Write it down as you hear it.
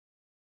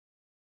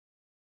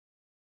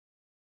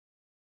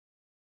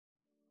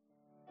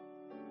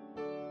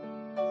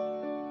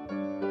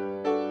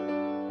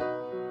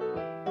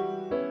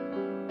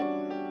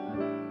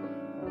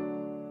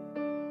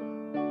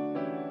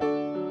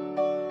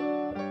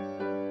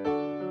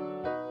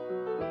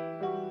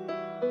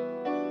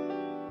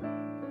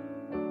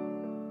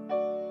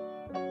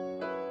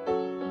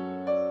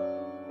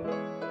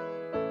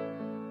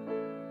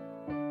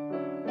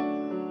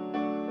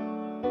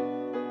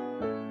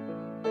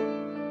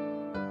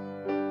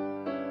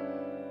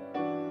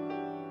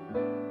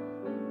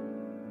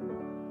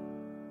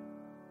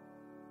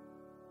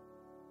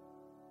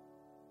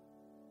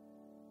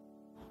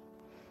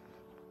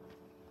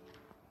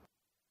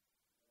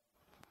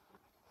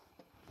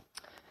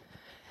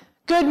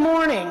Good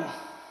morning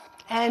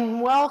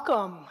and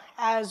welcome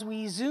as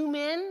we zoom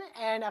in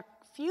and a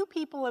few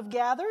people have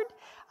gathered.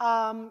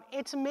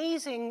 It's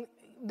amazing,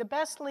 the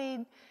best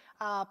laid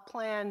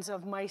plans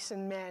of mice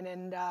and men,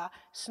 and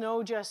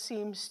snow just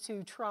seems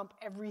to trump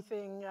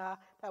everything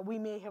that we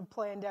may have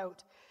planned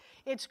out.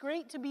 It's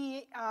great to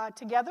be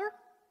together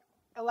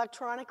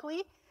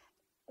electronically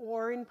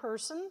or in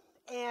person,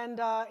 and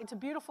it's a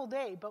beautiful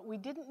day, but we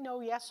didn't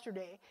know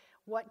yesterday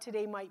what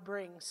today might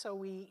bring, so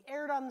we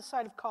erred on the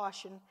side of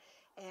caution,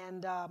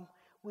 and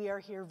we are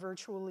here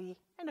virtually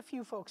and a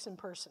few folks in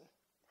person.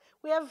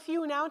 We have a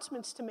few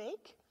announcements to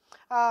make,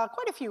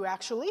 quite a few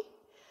actually.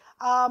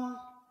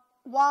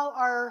 While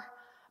our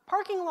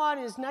parking lot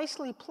is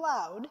nicely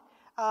plowed,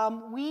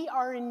 we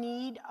are in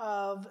need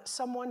of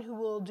someone who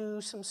will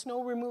do some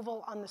snow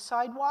removal on the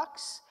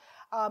sidewalks.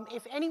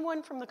 If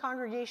anyone from the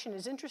congregation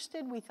is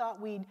interested, we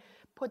thought we'd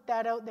put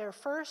that out there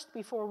first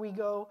before we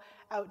go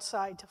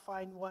outside to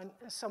find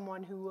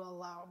someone who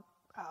will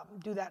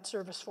do that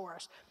service for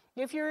us.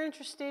 If you're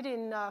interested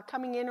in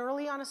coming in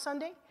early on a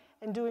Sunday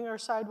and doing our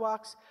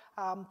sidewalks,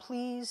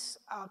 please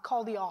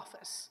call the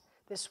office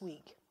this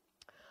week.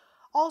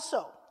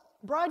 Also,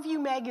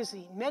 Broadview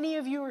Magazine. Many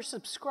of you are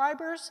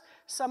subscribers,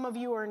 some of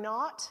you are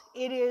not.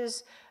 It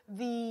is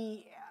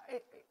the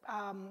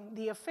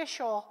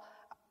official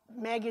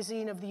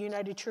magazine of the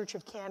United Church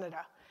of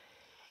Canada.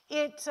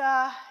 I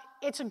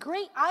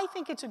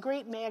think it's a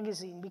great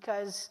magazine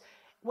because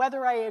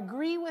whether I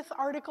agree with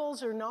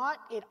articles or not,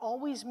 it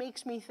always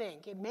makes me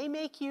think. It may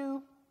make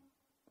you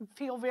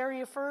feel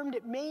very affirmed,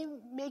 it may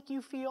make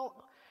you feel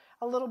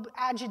a little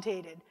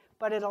agitated,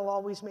 but it'll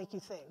always make you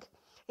think.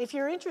 If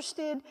you're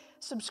interested,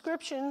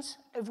 subscriptions,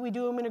 if we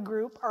do them in a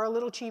group, are a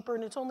little cheaper,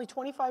 and it's only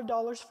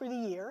 $25 for the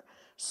year.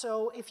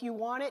 So if you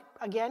want it,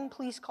 again,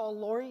 please call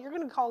Lori. You're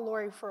going to call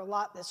Lori for a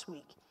lot this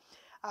week,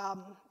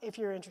 if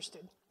you're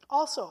interested.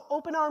 Also,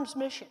 Open Arms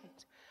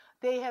Missions.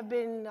 They have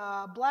been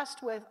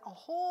blessed with a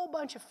whole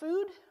bunch of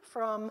food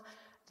from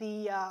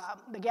the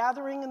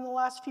gathering in the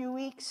last few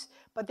weeks,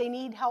 but they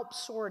need help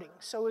sorting.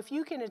 So if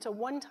you can, it's a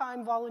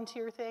one-time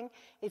volunteer thing.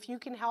 If you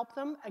can help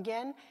them,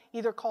 again,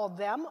 either call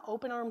them,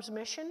 Open Arms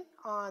Mission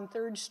on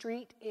 3rd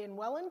Street in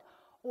Welland,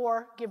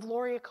 or give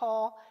Lori a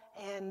call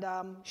and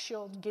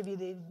she'll give you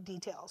the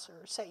details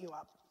or set you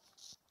up.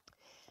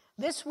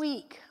 This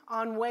week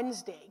on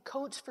Wednesday,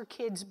 Coats for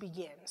Kids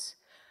begins.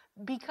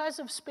 Because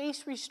of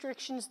space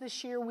restrictions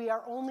this year, we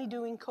are only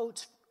doing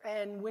coats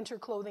and winter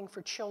clothing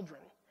for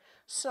children.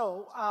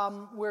 So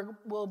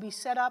we'll be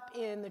set up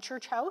in the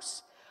church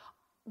house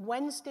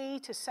Wednesday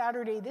to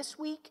Saturday this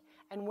week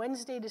and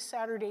Wednesday to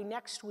Saturday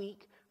next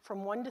week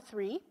from 1 to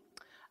 3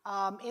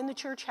 in the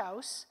church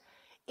house.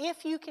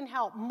 If you can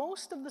help,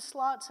 most of the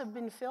slots have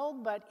been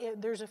filled, but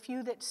there's a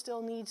few that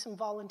still need some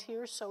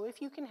volunteers. So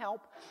if you can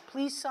help,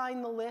 please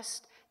sign the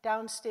list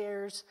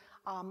downstairs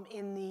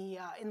in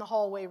the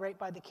hallway right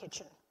by the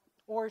kitchen,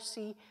 or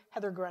see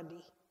Heather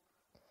Grundy.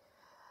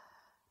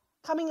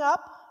 Coming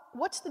up,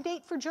 what's the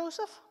date for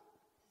Joseph?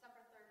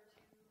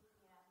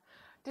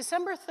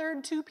 December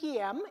 3rd, 2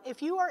 p.m.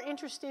 If you are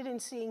interested in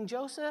seeing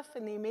Joseph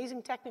and the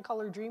Amazing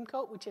Technicolor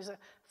Dreamcoat, which is a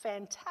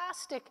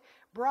fantastic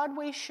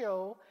Broadway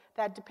show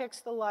that depicts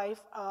the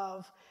life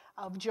of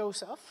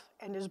Joseph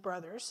and his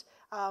brothers,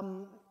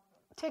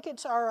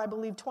 tickets are, I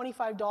believe,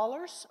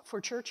 $25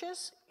 for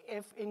churches,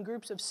 if in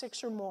groups of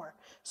 6 or more.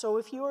 So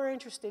if you are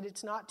interested,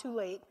 it's not too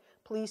late.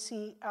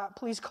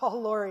 Please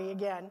call Lori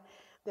again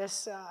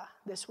this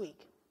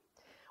week.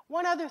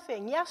 One other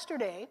thing,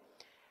 yesterday,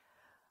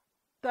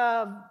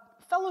 the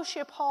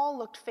fellowship hall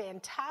looked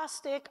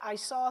fantastic. I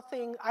saw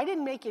things, I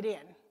didn't make it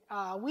in.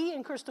 We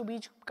in Crystal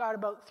Beach got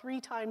about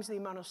 3 times the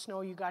amount of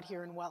snow you got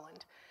here in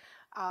Welland.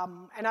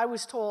 And I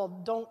was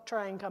told, don't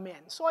try and come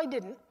in. So I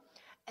didn't.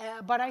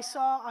 But I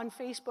saw on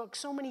Facebook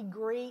so many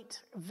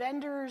great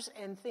vendors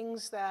and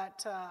things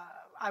that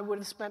I would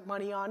have spent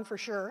money on for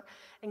sure,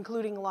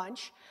 including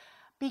lunch.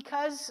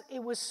 Because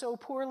it was so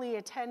poorly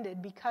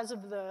attended because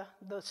of the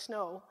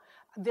snow,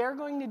 they're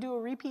going to do a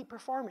repeat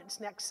performance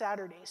next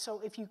Saturday. So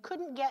if you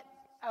couldn't get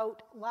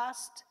out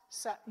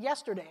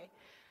yesterday,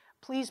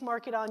 please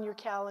mark it on your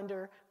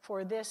calendar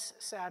for this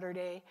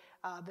Saturday,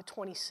 the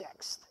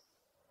 26th,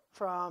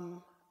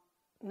 from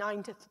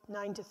 9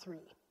 to 3.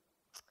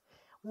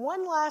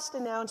 One last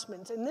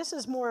announcement, and this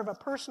is more of a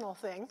personal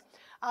thing.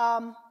 There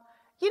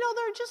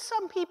are just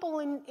some people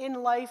in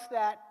life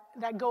that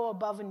go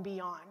above and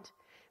beyond.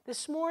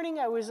 This morning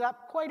I was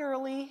up quite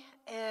early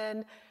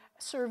and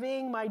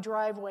surveying my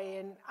driveway,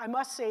 and I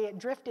must say it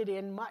drifted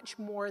in much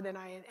more than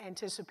I had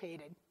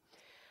anticipated.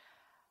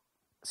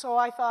 So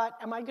I thought,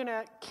 am I going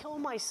to kill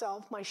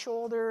myself, my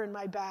shoulder and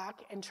my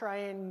back, and try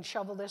and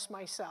shovel this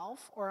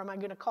myself, or am I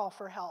going to call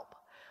for help?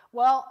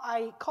 Well,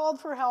 I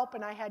called for help,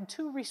 and I had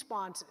 2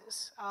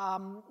 responses.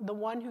 The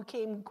one who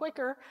came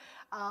quicker,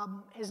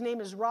 his name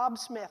is Rob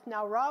Smith.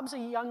 Now, Rob's a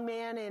young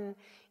man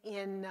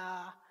in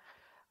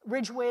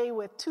Ridgeway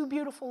with 2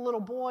 beautiful little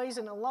boys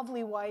and a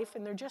lovely wife,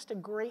 and they're just a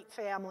great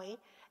family.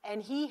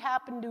 and he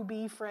happened to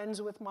be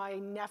friends with my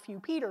nephew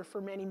Peter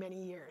for many,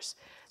 many years.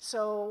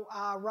 So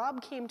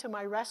Rob came to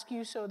my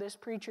rescue so this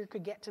preacher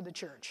could get to the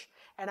church.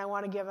 And I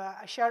want to give a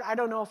shout, I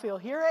don't know if he'll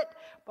hear it,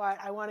 but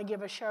I want to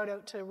give a shout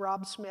out to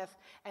Rob Smith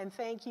and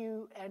thank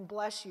you and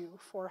bless you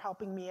for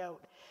helping me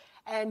out.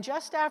 And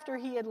just after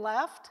he had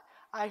left,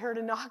 I heard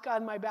a knock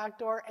on my back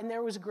door, and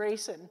there was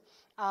Grayson,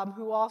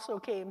 who also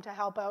came to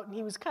help out. And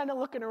he was kind of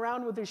looking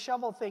around with his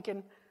shovel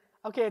thinking,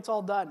 okay, it's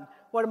all done.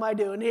 What am I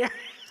doing here?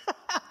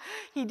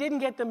 He didn't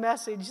get the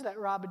message that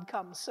Rob had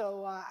come.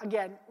 So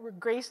again,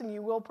 Grayson,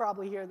 you will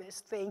probably hear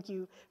this. Thank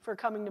you for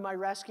coming to my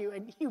rescue,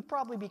 and you'll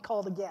probably be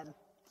called again.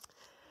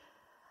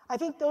 I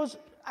think those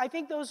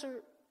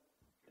are,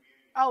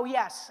 oh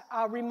yes,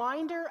 a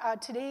reminder,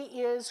 today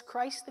is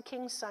Christ the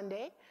King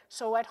Sunday.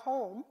 So at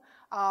home,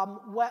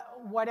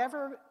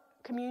 whatever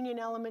communion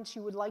elements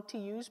you would like to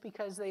use,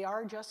 because they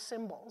are just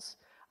symbols,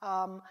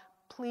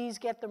 please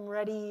get them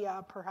ready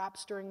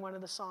perhaps during one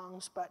of the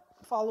songs, but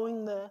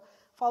following the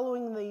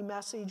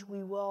message,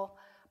 we will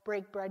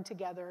break bread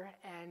together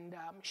and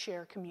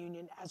share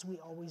communion as we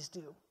always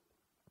do.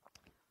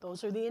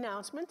 Those are the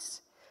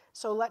announcements.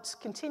 So let's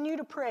continue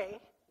to pray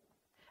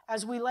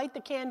as we light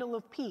the candle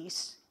of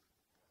peace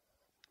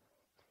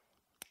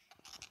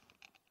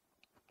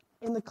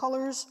in the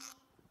colors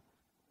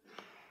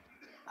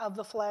of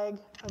the flag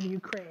of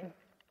Ukraine.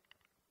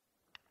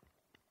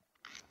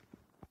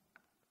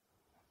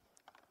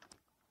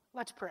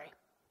 Let's pray.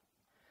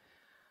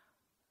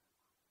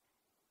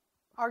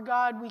 Our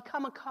God, we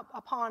come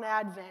upon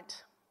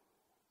Advent.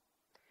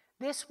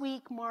 This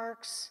week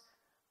marks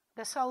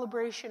the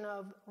celebration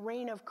of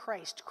reign of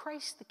Christ,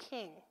 Christ the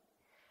King.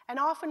 And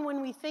often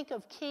when we think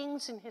of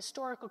kings in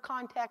historical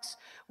contexts,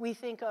 we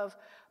think of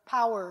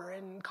power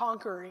and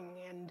conquering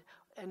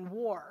and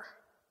war.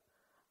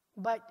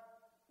 But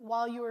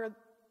while you are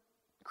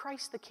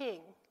Christ the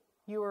King,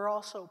 you are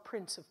also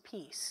Prince of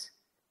Peace.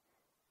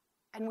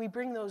 And we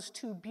bring those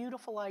two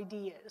beautiful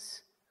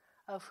ideas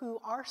of who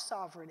our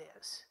sovereign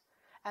is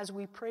as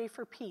we pray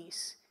for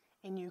peace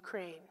in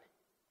Ukraine.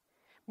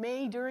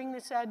 May, during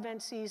this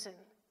Advent season,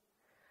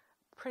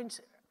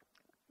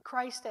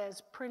 Christ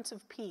as Prince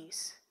of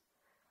Peace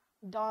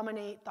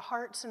dominate the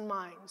hearts and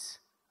minds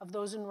of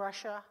those in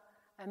Russia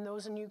and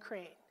those in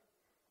Ukraine,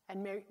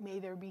 and may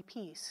there be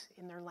peace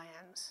in their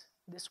lands.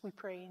 This we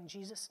pray in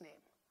Jesus' name.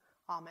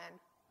 Amen.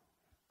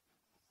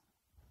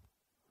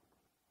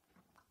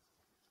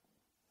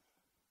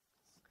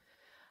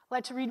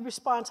 Let's read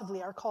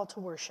responsively our call to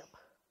worship.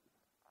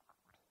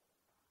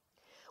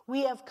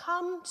 We have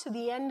come to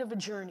the end of a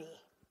journey.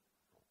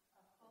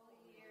 A full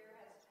year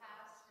has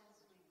passed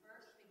since we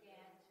first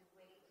began to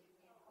wait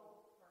in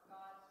hope for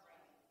God's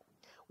reign.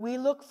 We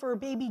look for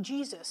baby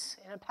Jesus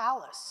in a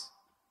palace.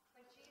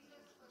 But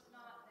Jesus was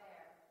not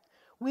there.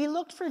 We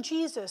looked for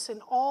Jesus in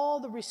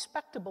all the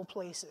respectable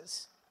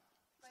places.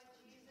 But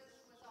Jesus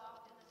was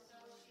often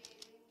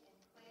associated in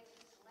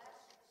places less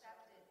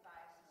accepted by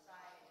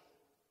society.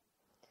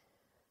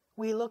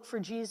 We look for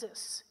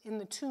Jesus in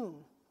the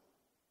tomb.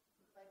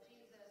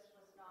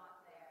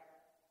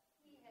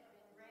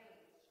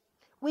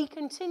 We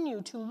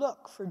continue to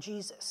look for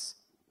Jesus.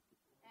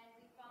 And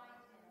we find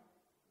him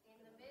in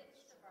the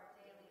midst of our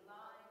daily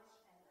lives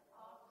and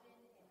often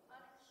in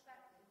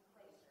unexpected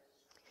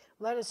places.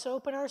 Let us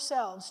open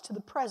ourselves to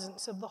the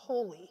presence of the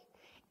Holy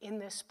in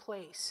this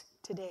place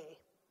today.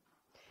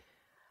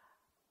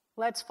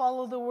 Let's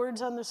follow the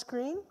words on the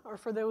screen, or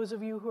for those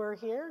of you who are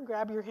here,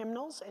 grab your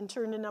hymnals and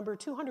turn to number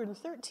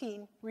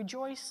 213,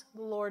 Rejoice,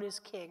 the Lord is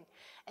King.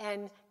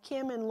 And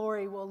Kim and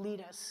Lori will lead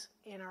us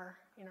in our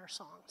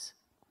songs.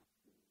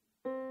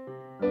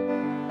 Lord.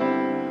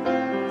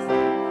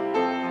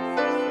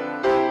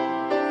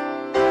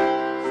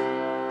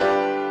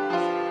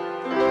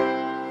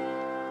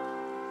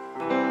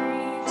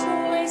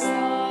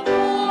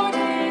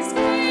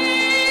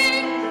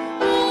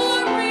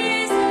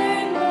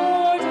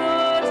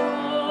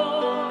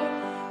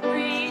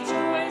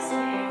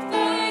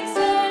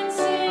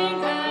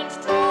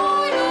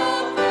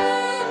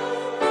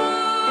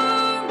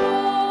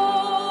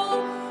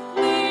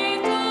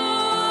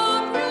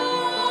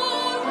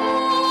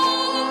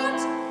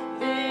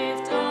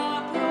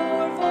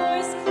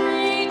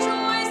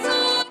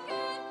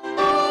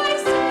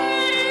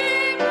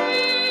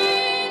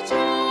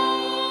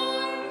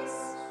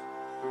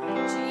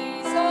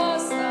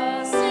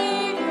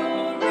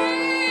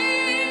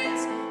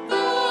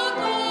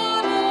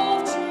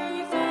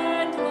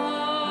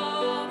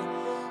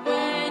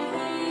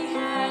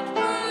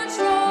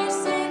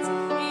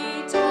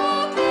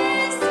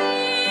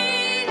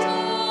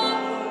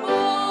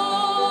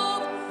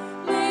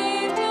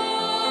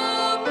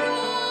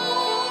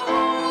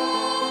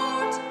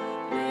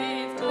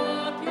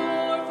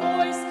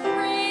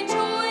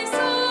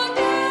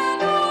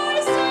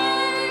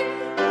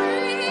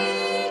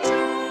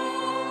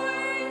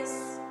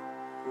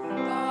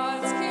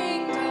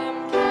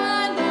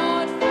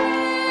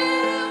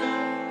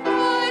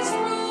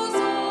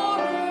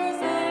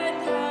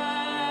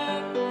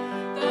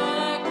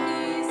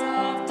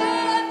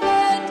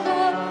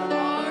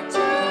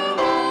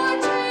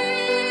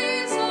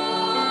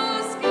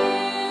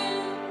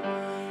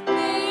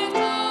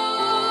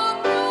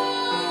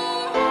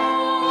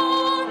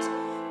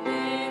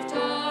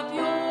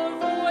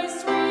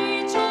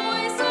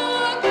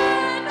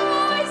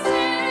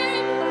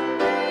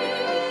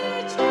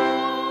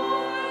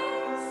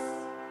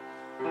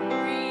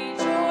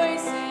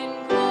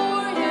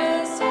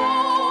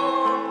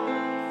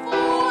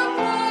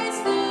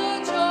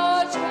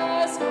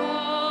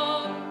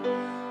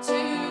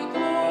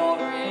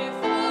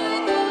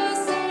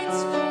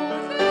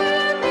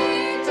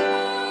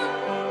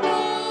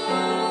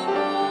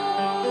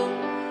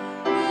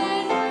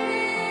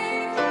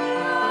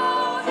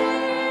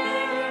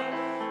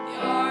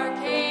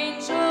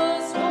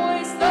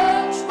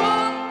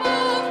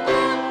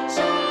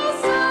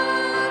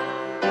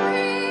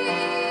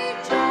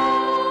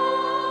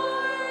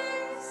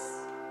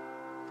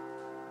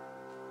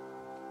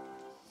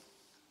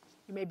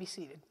 may be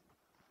seated.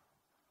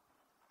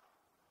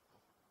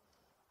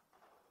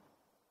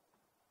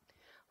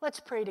 Let's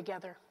pray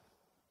together.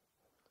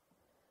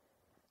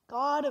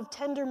 God of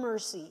tender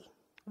mercy,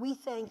 we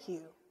thank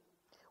you.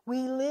 We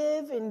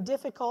live in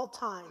difficult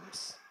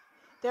times.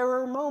 There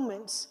are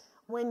moments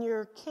when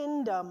your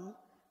kingdom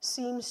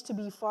seems to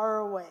be far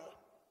away.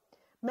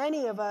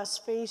 Many of us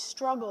face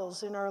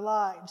struggles in our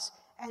lives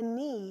and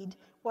need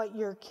what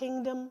your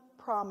kingdom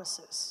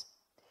promises.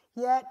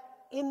 Yet,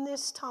 in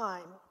this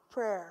time,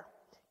 prayer,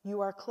 you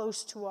are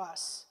close to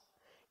us.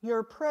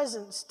 Your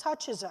presence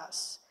touches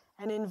us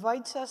and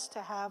invites us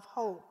to have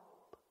hope.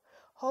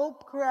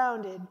 Hope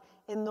grounded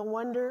in the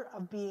wonder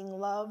of being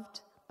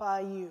loved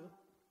by you.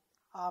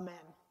 Amen.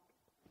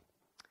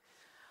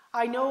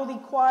 I know the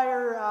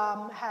choir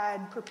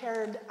had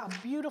prepared a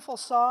beautiful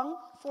song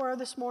for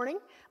this morning,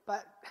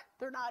 but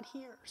they're not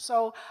here.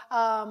 So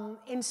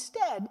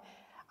instead,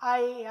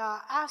 I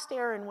asked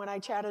Aaron when I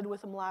chatted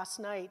with him last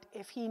night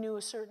if he knew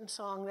a certain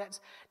song that's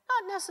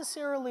not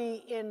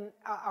necessarily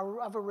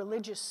of a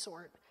religious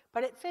sort,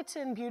 but it fits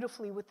in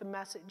beautifully with the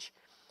message.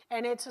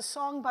 And it's a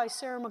song by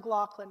Sarah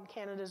McLachlan,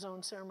 Canada's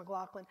own Sarah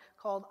McLachlan,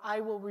 called I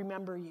Will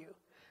Remember You.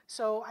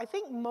 So I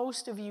think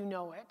most of you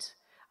know it,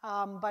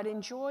 but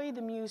enjoy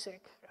the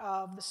music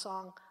of the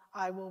song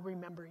I Will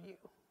Remember You.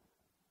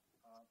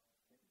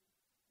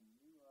 Can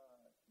you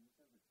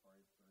send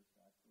Victoria first,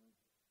 actually?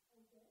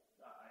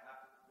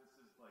 This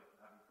is like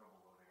having trouble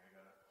loading.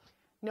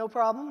 No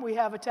problem. We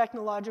have a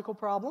technological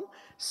problem.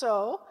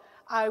 So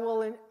I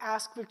will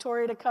ask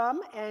Victoria to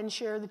come and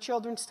share the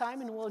children's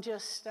time, and we'll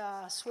just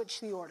switch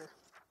the order.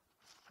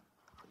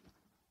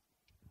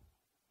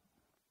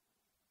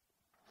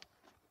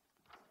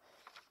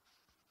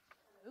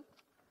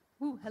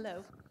 Ooh,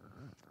 hello.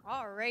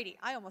 Alrighty,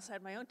 I almost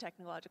had my own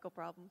technological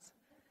problems.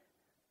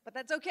 But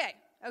that's okay,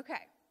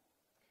 okay.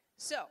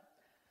 So,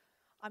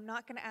 I'm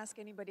not gonna ask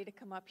anybody to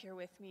come up here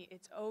with me.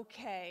 It's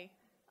okay,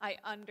 I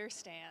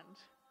understand.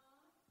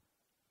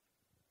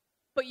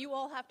 But you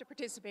all have to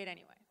participate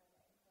anyway.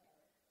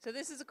 So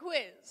this is a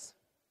quiz.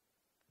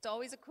 It's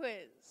always a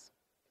quiz.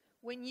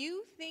 When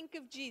you think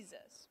of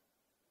Jesus,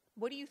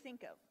 what do you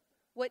think of?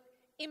 What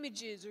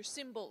images or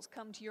symbols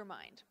come to your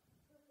mind?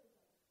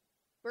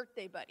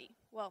 Birthday buddy.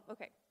 Well,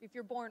 okay, if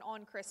you're born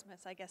on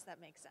Christmas, I guess that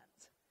makes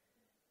sense.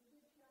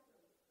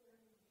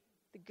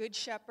 The Good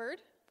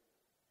Shepherd.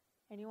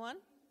 Anyone?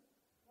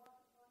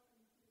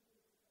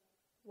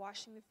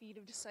 Washing the feet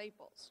of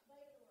disciples.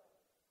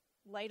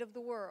 Light of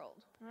the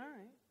world. All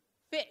right.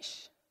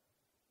 Fish.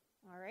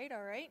 All right,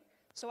 all right.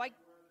 So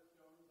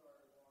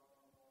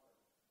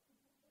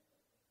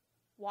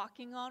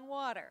walking on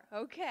water.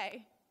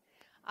 Okay.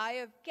 I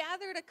have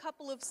gathered a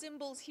couple of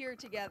symbols here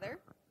together.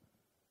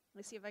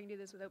 Let's see if I can do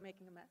this without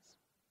making a mess.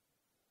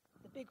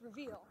 The big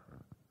reveal.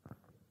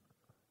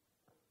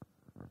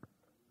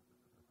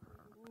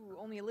 Ooh,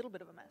 only a little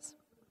bit of a mess.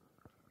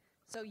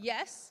 So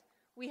yes,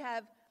 we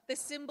have the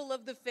symbol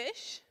of the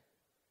fish.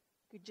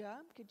 Good job,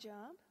 good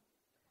job.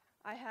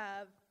 I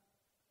have,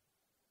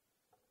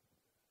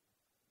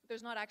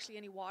 there's not actually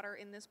any water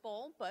in this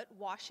bowl, but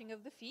washing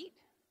of the feet.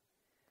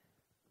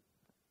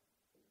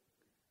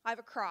 I have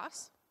a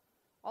cross.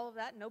 All of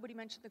that, nobody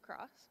mentioned the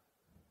cross.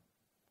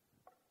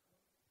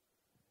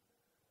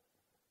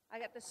 I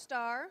got the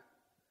star,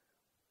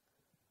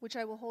 which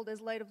I will hold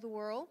as light of the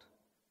world,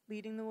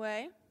 leading the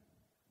way.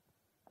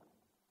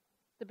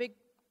 The big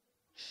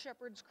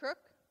shepherd's crook.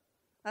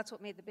 That's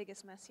what made the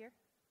biggest mess here.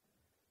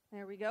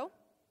 There we go.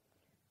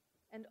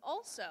 And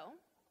also,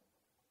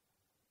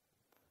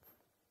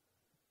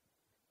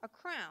 a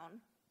crown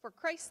for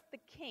Christ the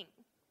King.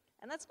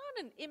 And that's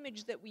not an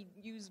image that we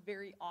use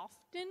very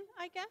often,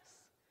 I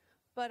guess.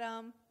 But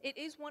it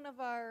is one of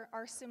our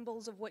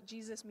symbols of what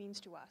Jesus means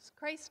to us.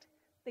 Christ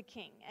the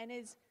King, and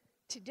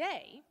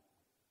today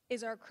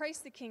is our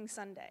Christ the King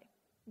Sunday,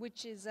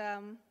 which is, I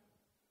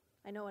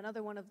know,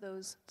 another one of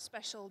those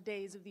special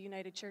days of the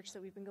United Church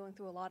that we've been going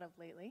through a lot of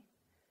lately.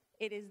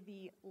 It is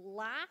the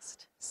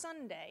last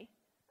Sunday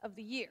of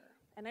the year,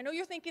 and I know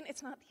you're thinking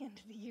it's not the end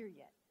of the year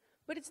yet,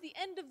 but it's the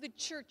end of the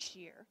church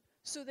year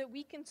so that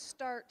we can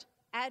start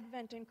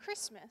Advent and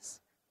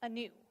Christmas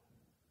anew.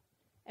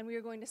 And we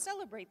are going to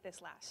celebrate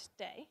this last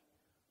day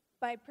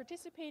by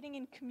participating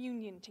in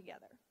communion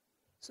together.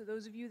 So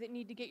those of you that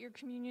need to get your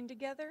communion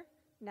together,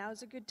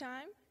 now's a good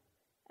time,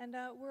 and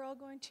we're all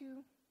going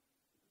to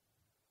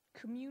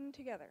commune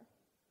together.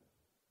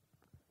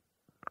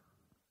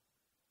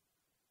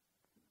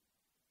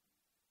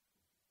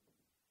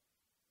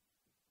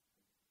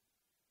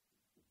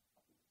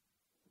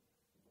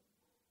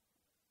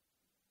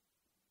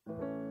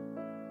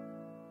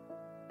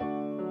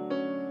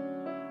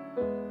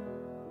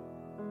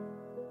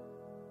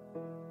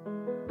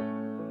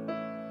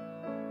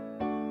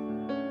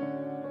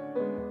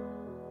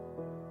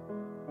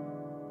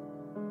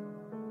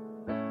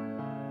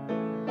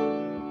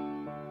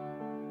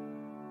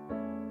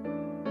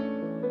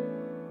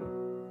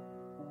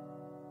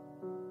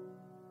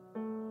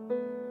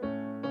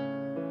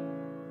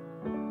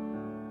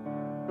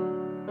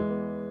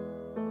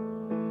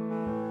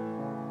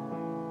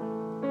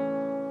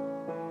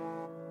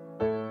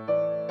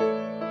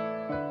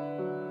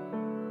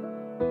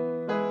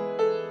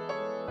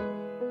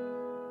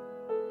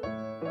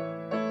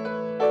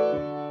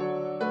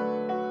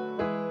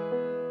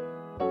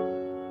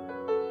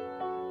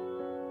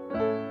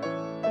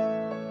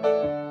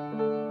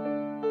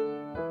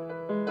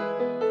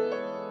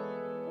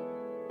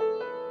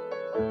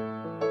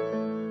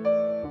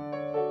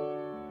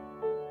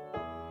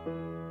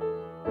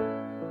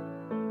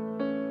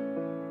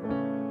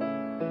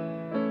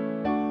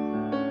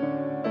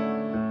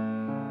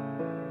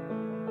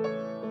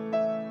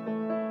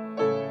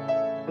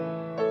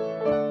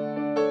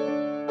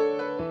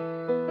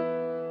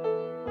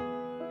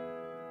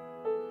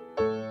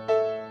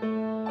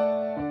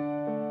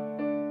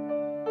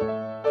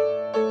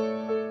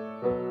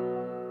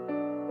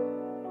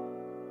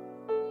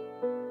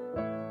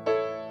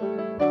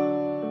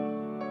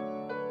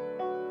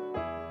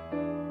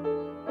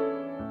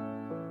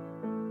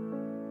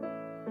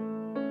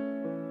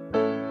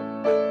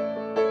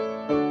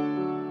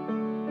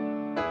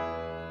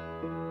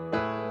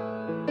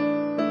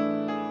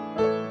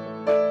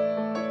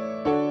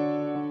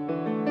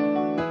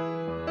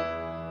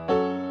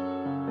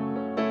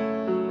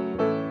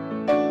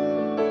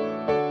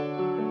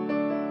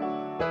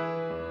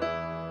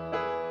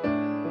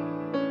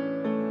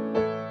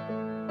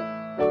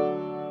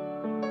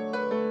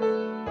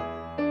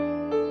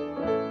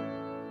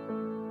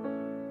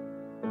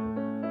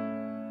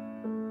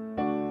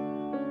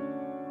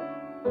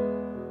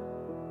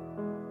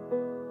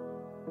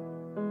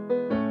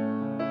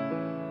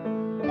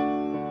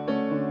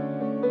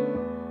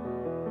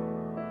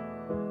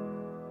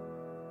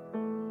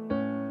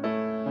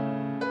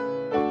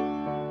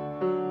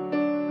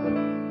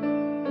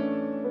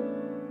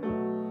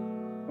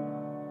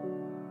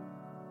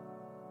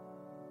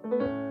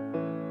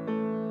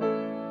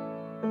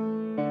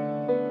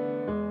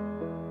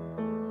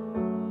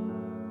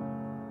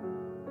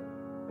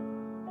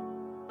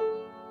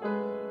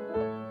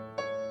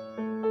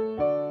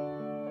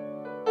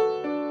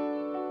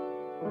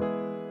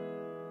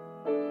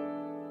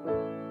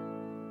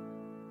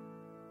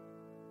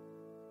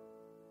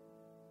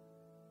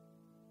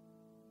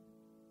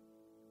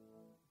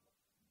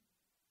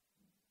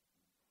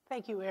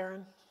 Thank you,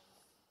 Aaron.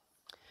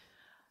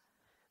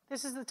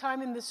 This is the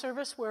time in the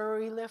service where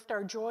we lift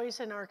our joys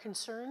and our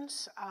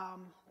concerns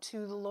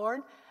to the Lord.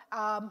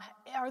 Are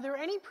there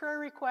any prayer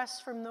requests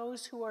from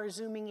those who are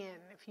Zooming in?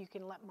 If you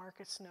can let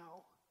Marcus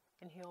know,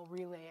 and he'll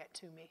relay it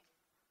to me.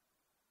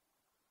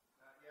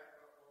 We'll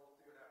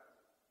see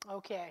what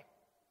happens. Okay.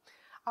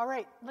 All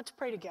right, let's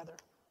pray together.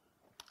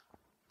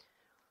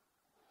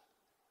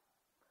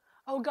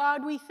 Oh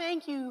God, we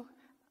thank you.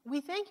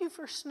 We thank you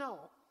for snow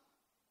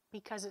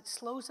because it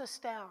slows us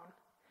down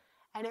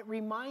and it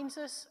reminds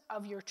us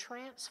of your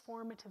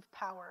transformative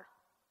power.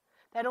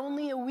 That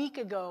only a week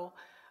ago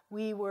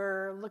we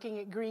were looking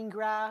at green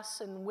grass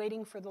and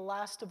waiting for the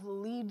last of the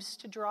leaves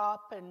to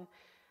drop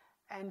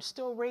and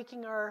still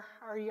raking our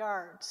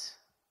yards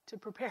to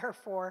prepare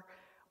for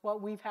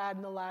what we've had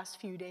in the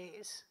last few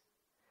days.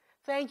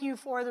 Thank you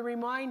for the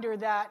reminder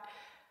that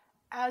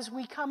as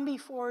we come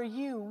before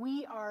you,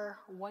 we are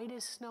white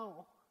as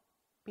snow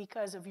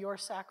because of your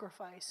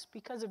sacrifice,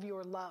 because of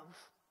your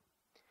love.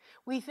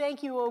 We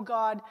thank you, O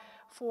God,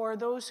 for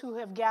those who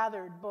have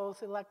gathered,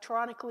 both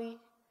electronically,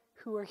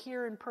 who are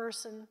here in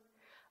person,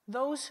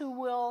 those who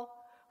will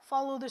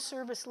follow the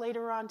service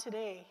later on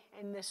today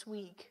and this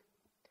week.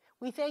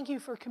 We thank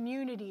you for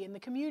community and the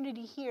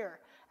community here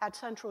at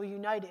Central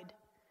United,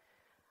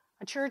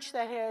 a church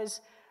that has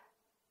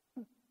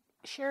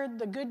shared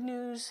the good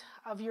news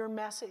of your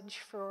message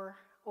for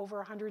over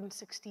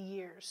 160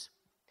 years.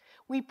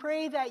 We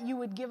pray that you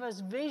would give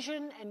us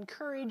vision and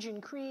courage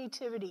and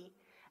creativity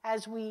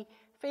as we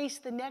face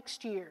the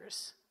next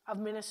years of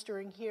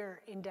ministering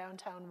here in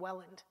downtown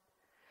Welland.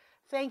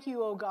 Thank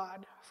you, O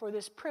God, for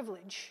this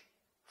privilege,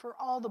 for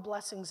all the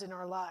blessings in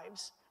our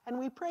lives. And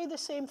we pray the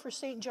same for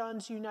St.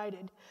 John's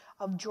United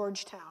of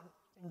Georgetown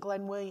and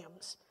Glen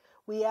Williams.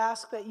 We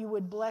ask that you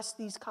would bless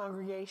these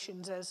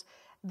congregations as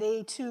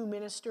they too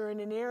minister in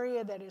an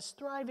area that is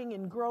thriving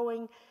and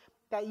growing,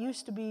 that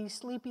used to be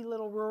sleepy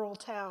little rural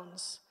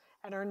towns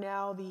and are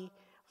now the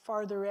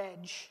farther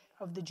edge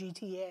of the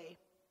GTA.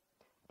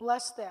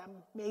 Bless them.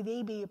 May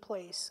they be a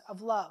place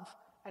of love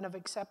and of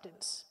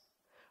acceptance.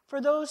 For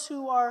those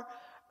who are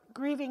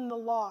grieving the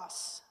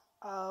loss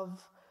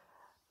of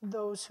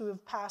those who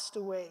have passed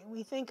away,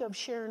 we think of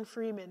Sharon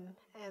Freeman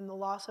and the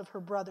loss of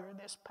her brother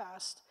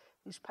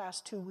these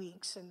past 2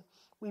 weeks. And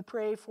we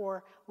pray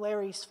for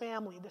Larry's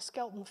family, the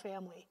Skelton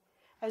family,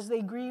 as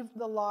they grieve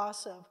the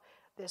loss of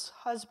this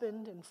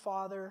husband and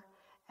father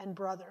and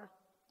brother.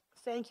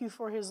 Thank you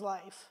for his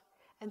life,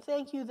 and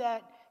thank you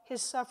that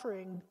his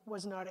suffering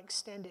was not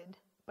extended,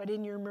 but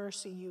in your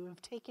mercy you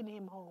have taken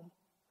him home.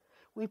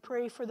 We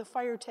pray for the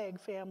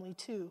Firetag family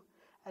too,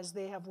 as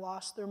they have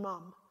lost their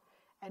mom,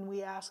 and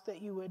we ask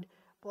that you would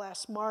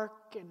bless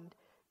Mark and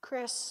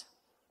Chris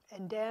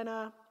and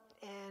Dana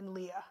and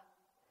Leah.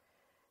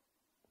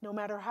 No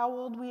matter how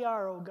old we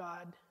are, oh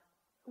God,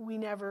 we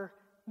never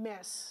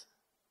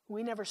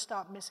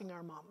stop missing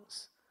our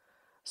moms.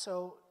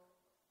 So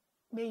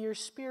may your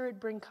Spirit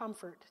bring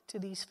comfort to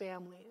these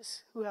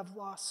families who have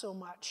lost so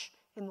much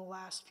in the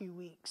last few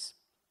weeks.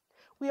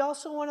 We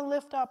also want to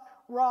lift up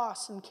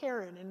Ross and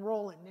Karen and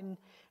Roland and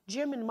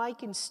Jim and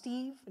Mike and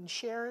Steve and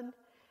Sharon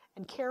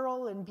and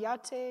Carol and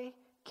Beate,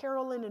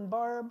 Carolyn and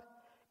Barb,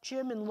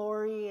 Jim and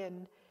Lori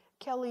and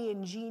Kelly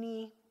and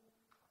Jeannie,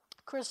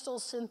 Crystal,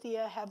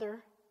 Cynthia,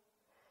 Heather,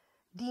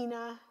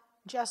 Dina,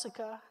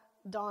 Jessica,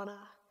 Donna,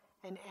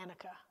 and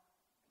Annika.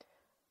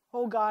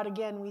 Oh God,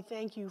 again, we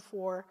thank you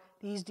for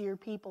these dear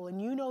people, and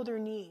you know their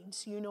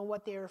needs. You know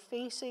what they are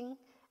facing,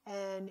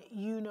 and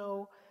you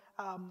know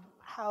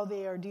how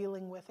they are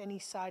dealing with any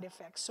side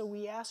effects. So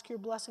we ask your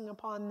blessing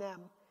upon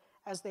them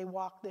as they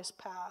walk this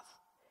path.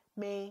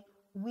 May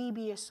we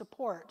be a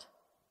support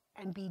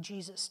and be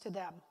Jesus to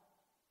them.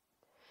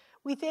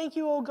 We thank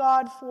you, oh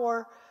God,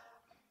 for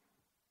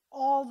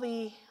all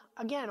the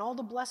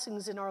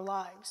blessings in our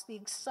lives, the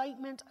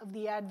excitement of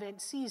the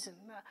Advent season,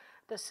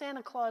 the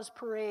Santa Claus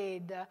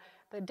parade,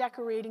 the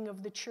decorating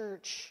of the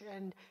church,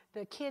 and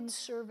the kids'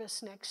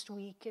 service next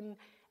week,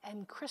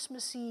 and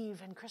Christmas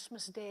Eve and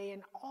Christmas Day,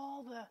 and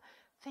all the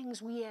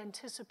things we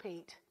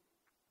anticipate.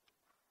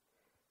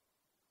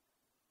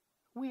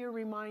 We are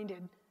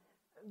reminded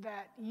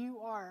that you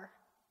are,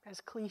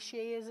 as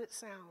cliche as it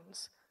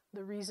sounds,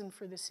 the reason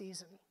for the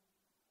season.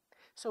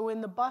 So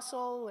in the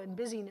bustle and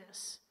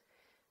busyness,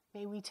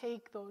 may we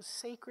take those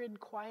sacred,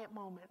 quiet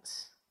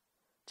moments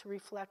to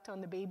reflect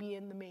on the baby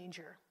in the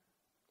manger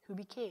who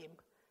became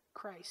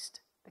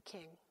Christ the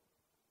King.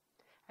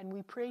 And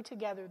we pray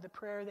together the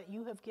prayer that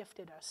you have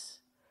gifted us.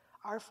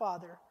 Our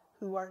Father,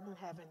 who art in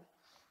heaven,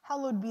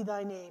 hallowed be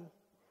thy name.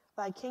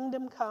 Thy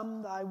kingdom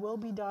come, thy will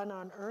be done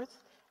on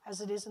earth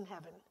as it is in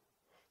heaven.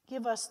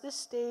 Give us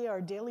this day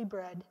our daily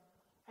bread,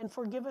 and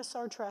forgive us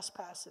our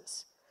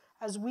trespasses,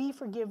 as we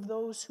forgive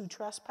those who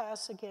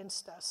trespass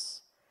against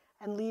us.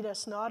 And lead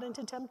us not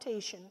into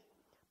temptation,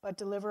 but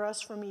deliver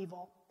us from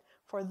evil.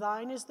 For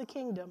thine is the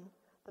kingdom,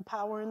 the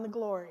power, and the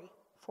glory,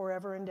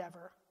 forever and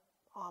ever.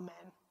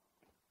 Amen.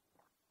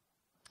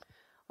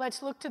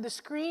 Let's look to the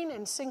screen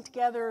and sing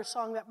together a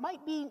song that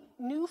might be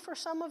new for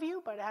some of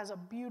you, but it has a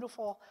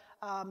beautiful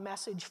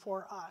message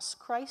for us.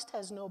 Christ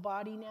has no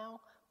body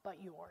now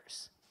but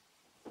yours.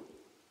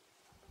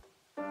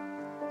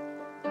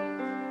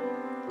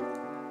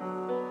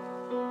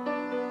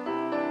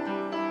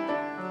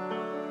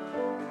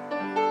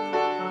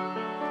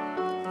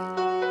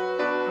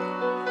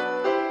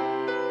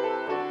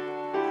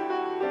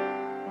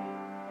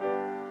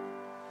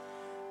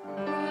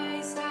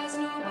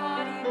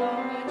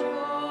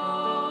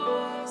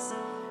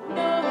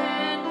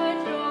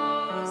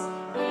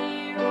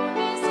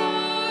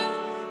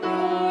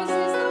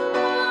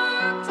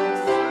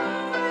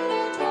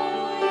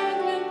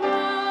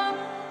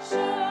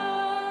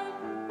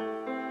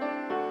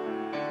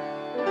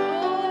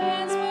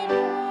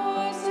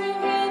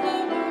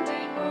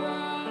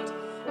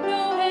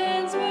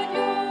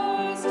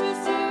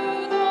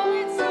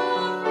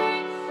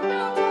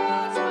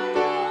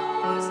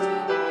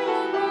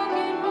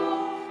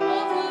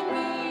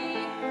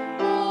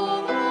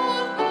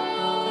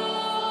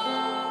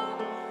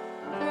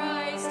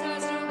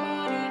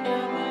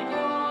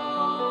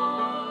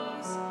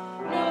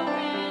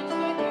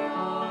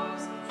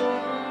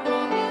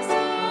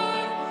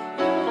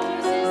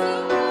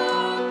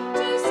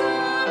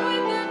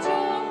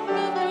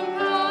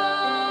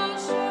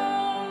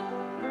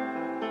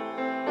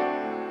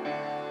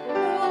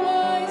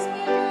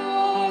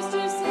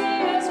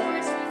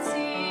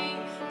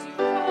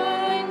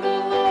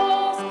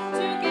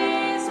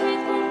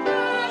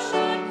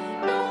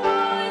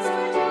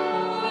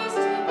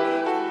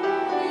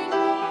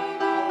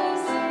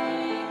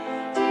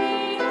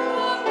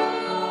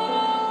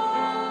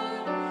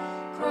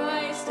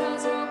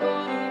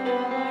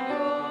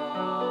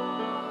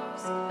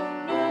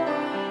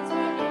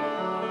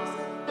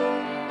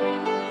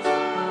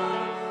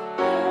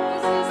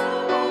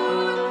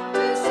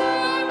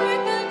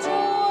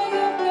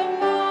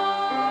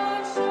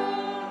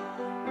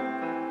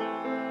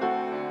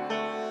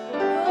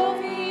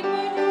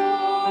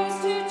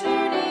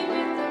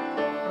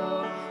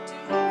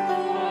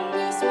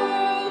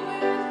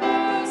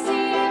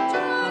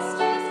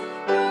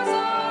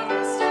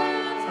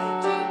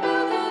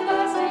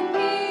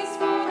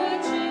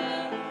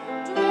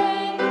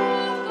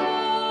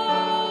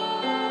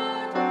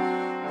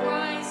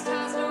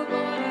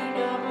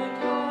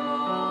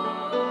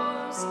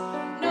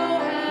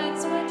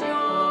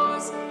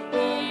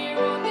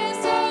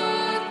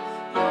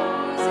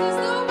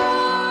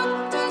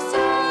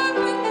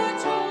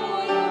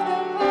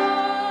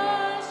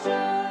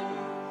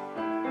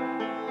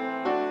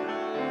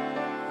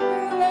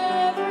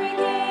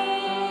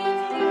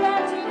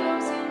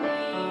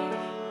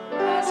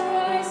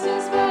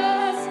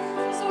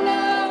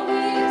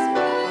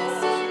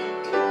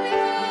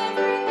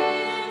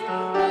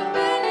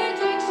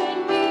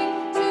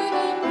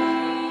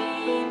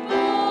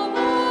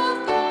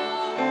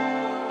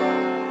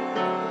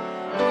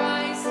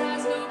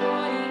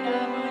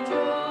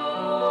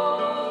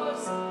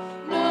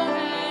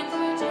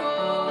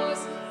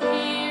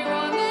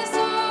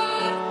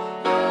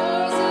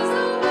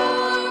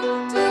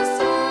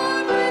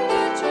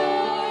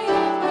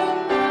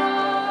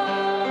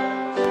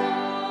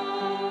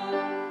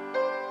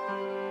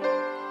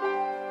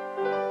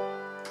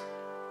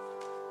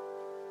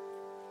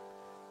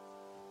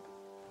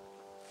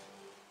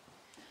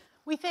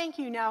 We thank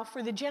you now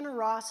for the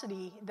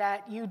generosity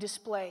that you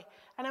display.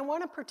 And I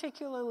want to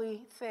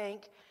particularly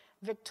thank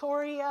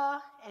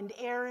Victoria and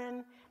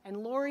Aaron and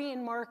Lori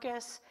and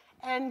Marcus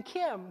and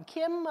Kim.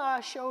 Kim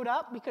showed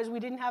up because we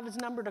didn't have his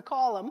number to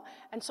call him,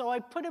 and so I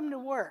put him to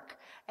work.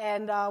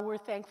 And we're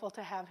thankful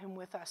to have him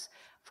with us.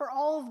 For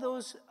all of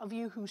those of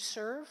you who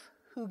serve,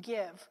 who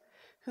give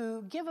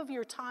of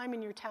your time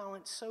and your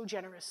talents so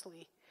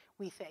generously,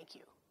 we thank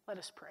you. Let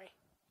us pray.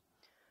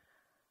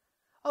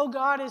 Oh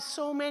God, as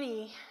so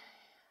many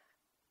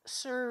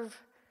served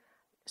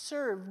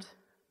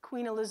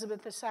Queen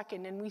Elizabeth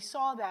II, and we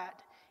saw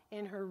that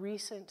in her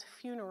recent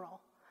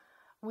funeral,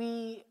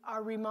 we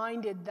are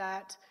reminded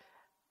that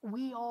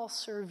we all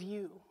serve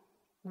you.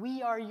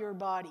 We are your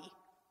body.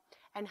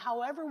 And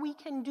however we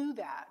can do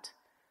that,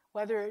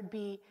 whether it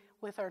be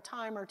with our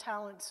time, our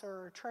talents,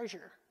 or our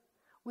treasure,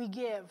 we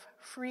give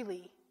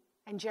freely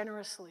and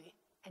generously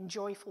and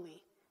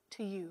joyfully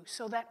to you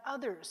so that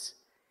others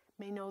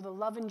may know the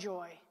love and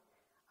joy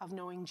of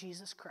knowing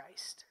Jesus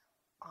Christ.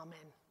 Amen.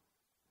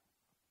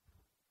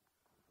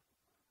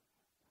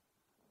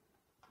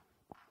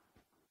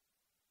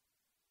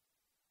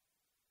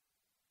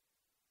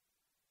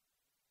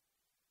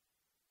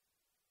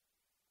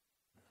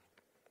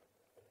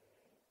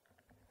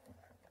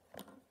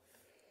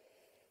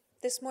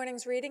 This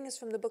morning's reading is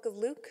from the book of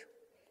Luke,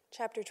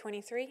 chapter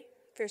 23,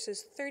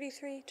 verses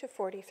 33 to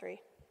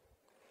 43.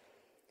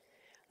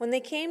 When they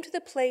came to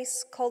the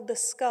place called the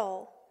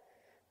Skull,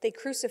 they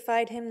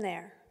crucified him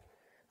there,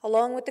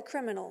 along with the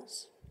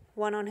criminals,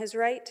 one on his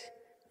right,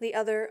 the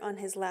other on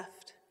his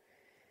left.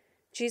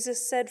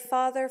 Jesus said,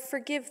 "Father,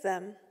 forgive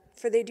them,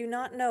 for they do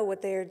not know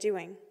what they are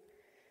doing."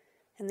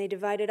 And they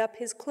divided up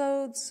his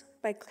clothes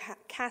by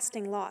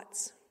casting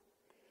lots.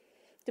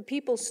 The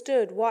people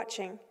stood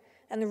watching,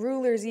 and the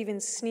rulers even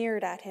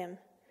sneered at him.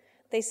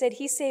 They said,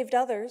 "He saved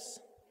others.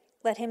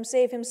 Let him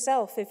save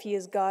himself if he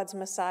is God's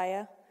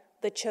Messiah,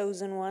 the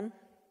chosen one."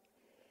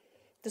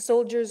 The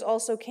soldiers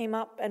also came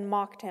up and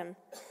mocked him.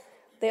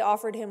 They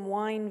offered him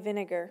wine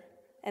vinegar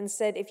and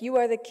said, "If you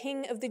are the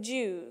king of the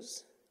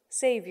Jews,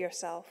 save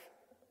yourself."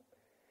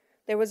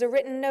 There was a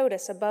written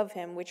notice above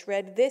him which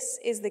read, "This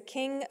is the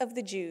King of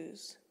the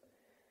Jews."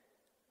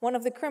 One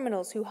of the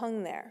criminals who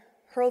hung there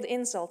hurled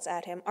insults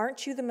at him.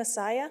 "Aren't you the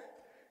Messiah?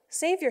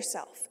 Save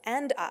yourself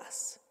and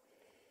us."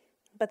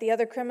 But the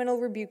other criminal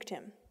rebuked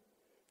him.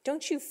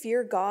 "Don't you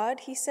fear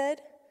God," he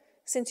said,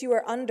 "since you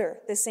are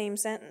under the same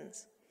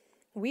sentence?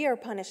 We are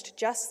punished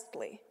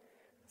justly,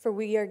 for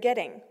we are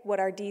getting what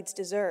our deeds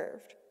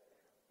deserved.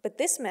 But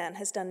this man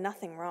has done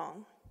nothing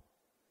wrong."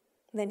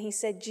 Then he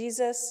said,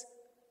 "Jesus,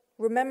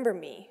 remember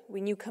me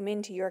when you come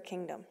into your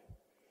kingdom."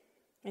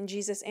 And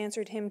Jesus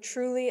answered him,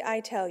 "Truly I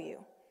tell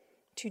you,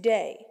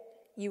 today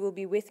you will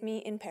be with me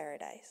in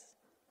paradise."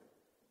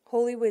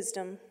 Holy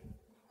wisdom,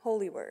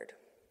 holy word.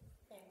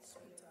 Thanks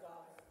be to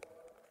God.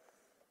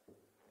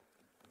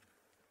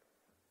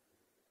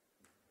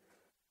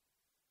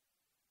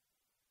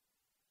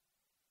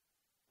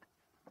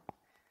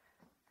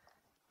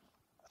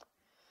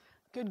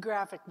 Good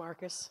graphic,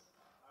 Marcus.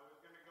 I was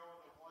going to go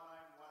with a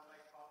one-eyed,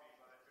 one-legged puppy,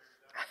 but I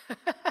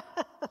figured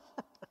that.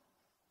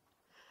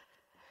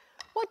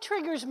 What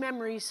triggers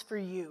memories for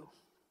you?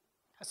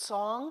 A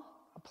song,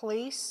 a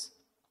place,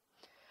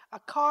 a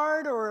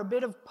card, or a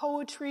bit of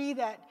poetry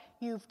that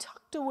you've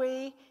tucked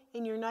away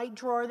in your night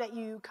drawer that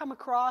you come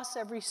across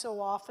every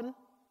so often?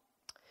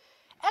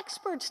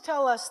 Experts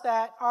tell us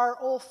that our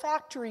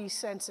olfactory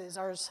senses,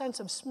 our sense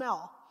of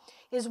smell,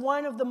 is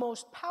one of the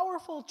most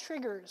powerful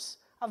triggers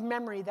of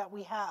memory that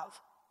we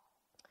have.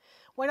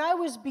 When I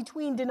was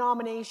between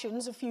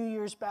denominations a few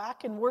years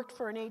back and worked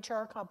for an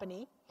HR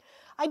company,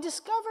 I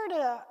discovered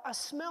a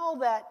smell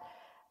that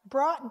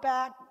brought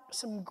back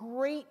some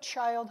great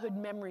childhood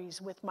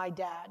memories with my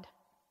dad.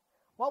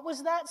 What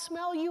was that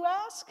smell, you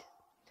ask?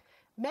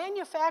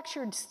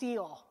 Manufactured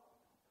steel.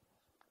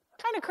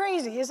 Kind of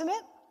crazy, isn't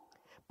it?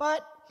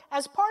 But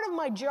as part of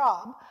my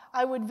job,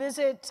 I would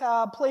visit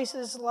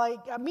places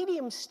like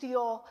medium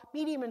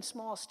and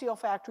small steel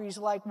factories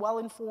like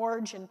Welland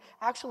Forge and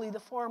actually the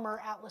former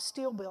Atlas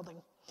Steel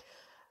building.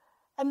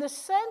 And the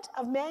scent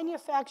of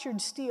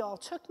manufactured steel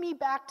took me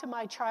back to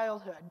my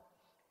childhood,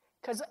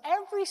 because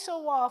every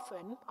so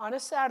often on a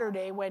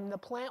Saturday when the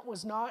plant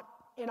was not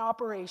in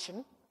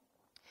operation,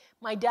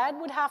 my dad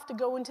would have to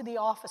go into the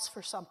office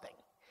for something.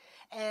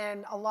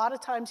 And a lot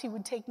of times he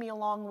would take me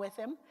along with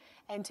him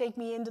and take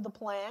me into the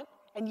plant.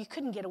 And you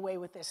couldn't get away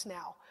with this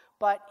now,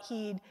 but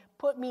he'd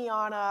put me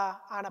on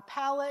a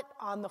pallet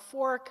on the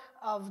fork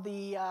of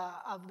the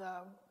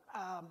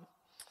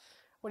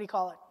what do you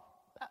call it?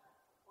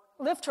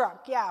 Lift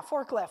truck, yeah,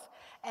 forklift,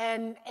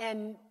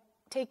 and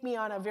take me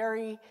on a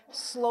very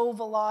slow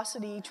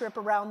velocity trip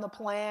around the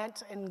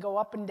plant and go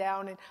up and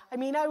down. And I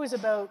mean, I was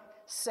about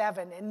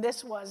 7, and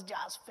this was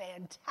just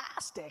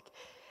fantastic.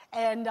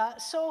 And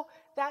so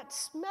that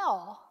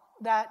smell,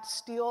 that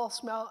steel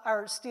smell,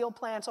 or steel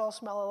plants all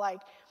smell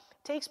alike,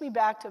 takes me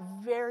back to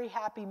very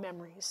happy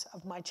memories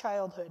of my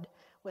childhood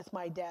with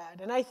my dad.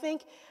 And I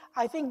think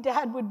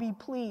Dad would be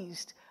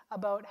pleased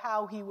about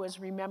how he was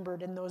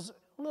remembered in those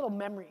little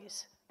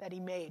memories that he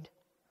made.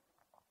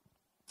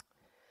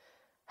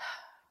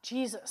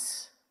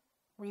 Jesus,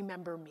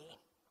 remember me.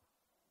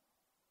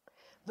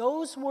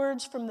 Those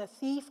words from the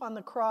thief on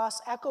the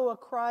cross echo a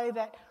cry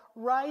that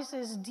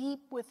rises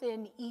deep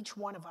within each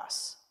one of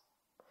us.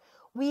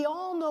 We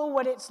all know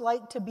what it's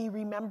like to be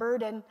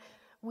remembered, and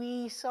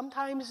we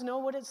sometimes know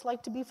what it's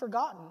like to be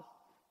forgotten.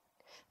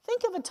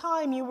 Think of a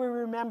time you were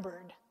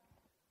remembered.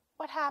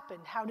 What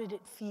happened? How did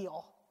it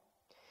feel?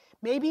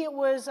 Maybe it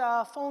was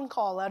a phone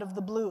call out of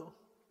the blue,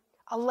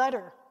 a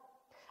letter,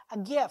 a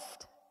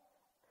gift,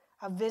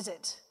 a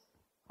visit,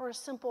 or a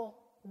simple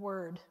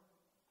word.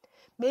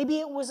 Maybe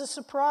it was a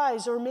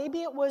surprise, or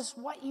maybe it was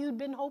what you'd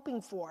been hoping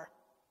for.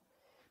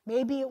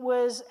 Maybe it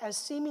was as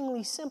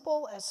seemingly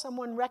simple as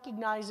someone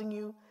recognizing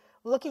you,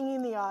 looking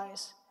in the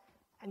eyes,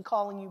 and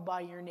calling you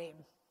by your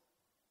name.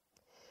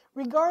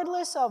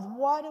 Regardless of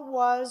what it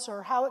was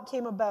or how it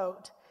came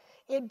about,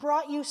 it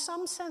brought you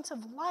some sense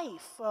of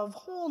life, of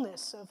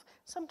wholeness, of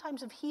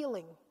sometimes of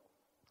healing.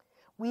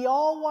 We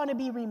all want to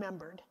be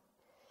remembered.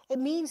 It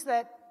means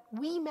that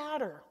we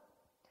matter,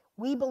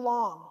 we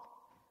belong,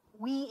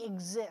 we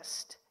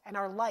exist, and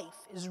our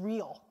life is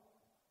real.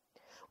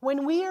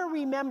 When we are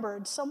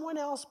remembered, someone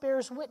else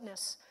bears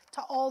witness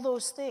to all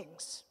those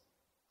things.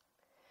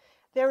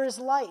 There is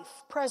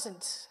life,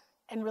 presence,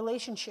 and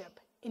relationship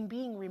in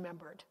being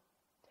remembered.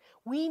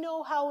 We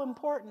know how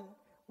important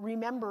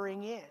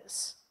remembering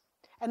is.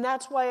 And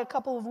that's why a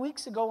couple of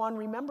weeks ago on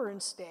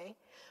Remembrance Day,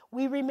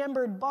 we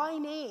remembered by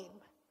name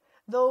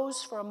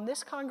those from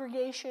this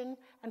congregation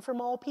and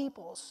from all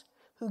peoples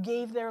who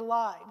gave their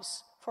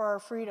lives for our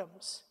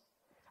freedoms.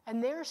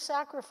 And their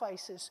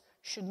sacrifices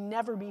should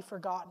never be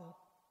forgotten.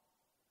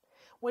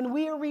 When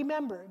we are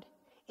remembered,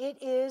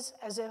 it is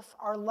as if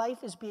our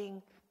life is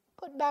being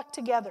put back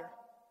together,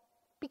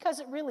 because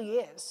it really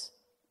is.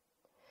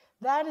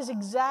 That is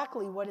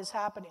exactly what is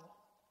happening.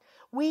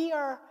 We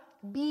are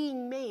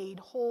being made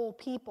whole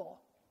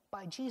people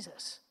by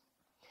Jesus.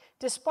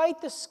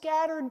 Despite the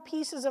scattered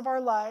pieces of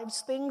our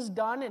lives, things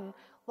done and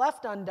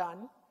left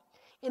undone,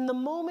 in the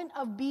moment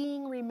of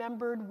being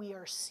remembered, we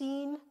are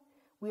seen,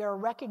 we are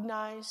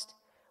recognized,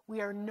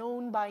 we are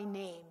known by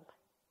name.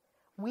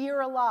 We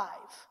are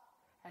alive,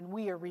 and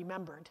we are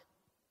remembered.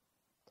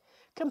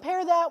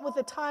 Compare that with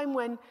a time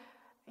when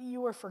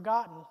you were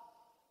forgotten.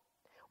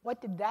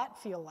 What did that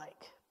feel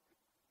like?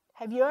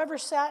 Have you ever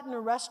sat in a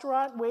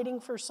restaurant waiting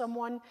for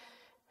someone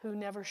who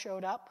never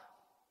showed up?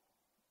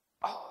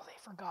 Oh, they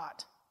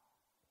forgot.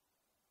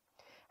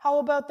 How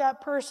about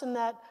that person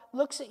that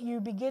looks at you,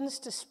 begins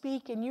to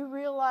speak, and you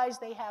realize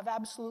they have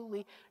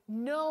absolutely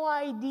no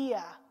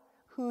idea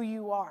who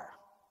you are?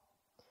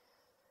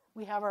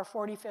 We have our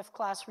 45th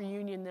class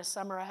reunion this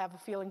summer. I have a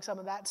feeling some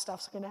of that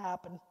stuff's going to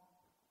happen.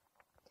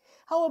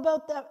 How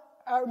about that?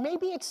 Or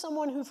maybe it's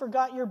someone who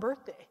forgot your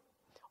birthday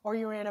or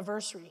your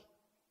anniversary.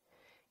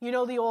 You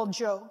know the old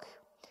joke.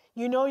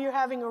 You know you're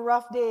having a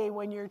rough day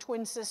when your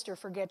twin sister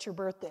forgets your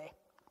birthday.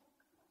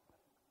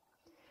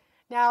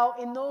 Now,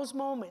 in those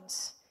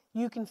moments,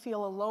 you can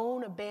feel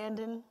alone,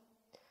 abandoned,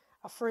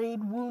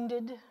 afraid,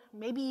 wounded,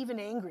 maybe even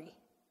angry.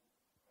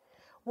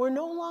 We're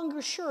no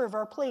longer sure of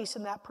our place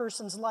in that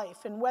person's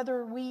life and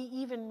whether we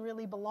even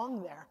really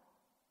belong there.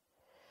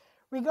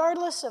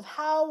 Regardless of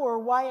how or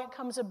why it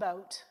comes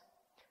about,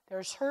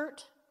 there's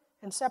hurt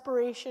and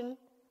separation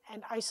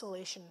and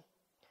isolation,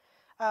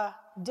 a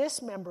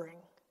dismembering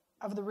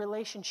of the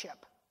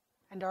relationship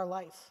and our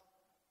life.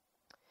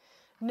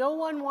 No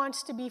one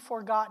wants to be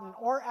forgotten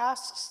or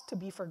asks to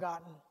be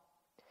forgotten.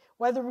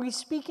 Whether we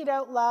speak it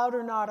out loud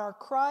or not, our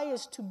cry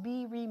is to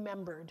be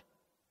remembered.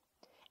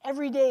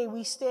 Every day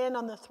we stand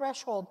on the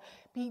threshold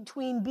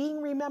between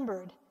being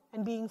remembered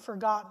and being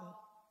forgotten.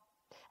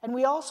 And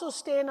we also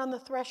stand on the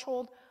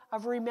threshold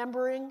of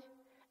remembering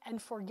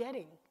and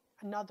forgetting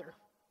another.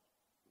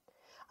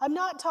 I'm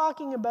not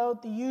talking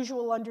about the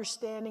usual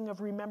understanding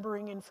of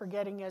remembering and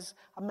forgetting as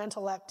a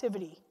mental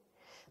activity.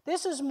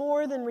 This is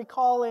more than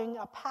recalling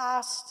a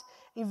past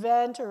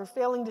event or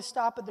failing to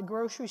stop at the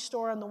grocery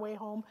store on the way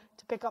home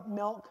to pick up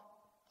milk.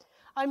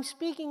 I'm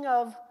speaking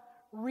of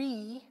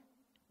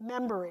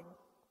remembering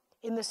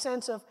in the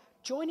sense of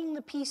joining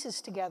the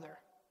pieces together,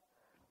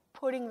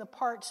 putting the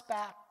parts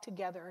back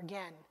together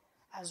again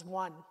as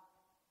one.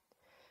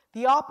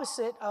 The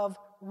opposite of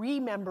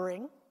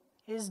remembering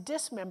is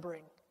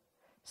dismembering,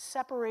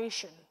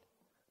 separation,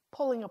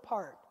 pulling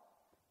apart,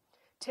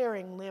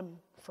 tearing limb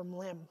from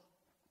limb.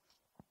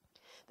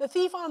 The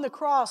thief on the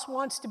cross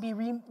wants to be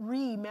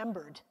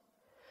remembered,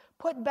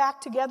 put back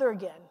together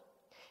again.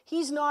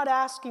 He's not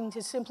asking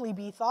to simply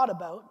be thought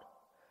about.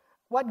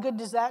 What good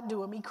does that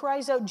do him? He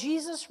cries out,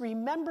 "Jesus,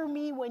 remember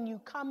me when you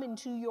come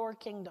into your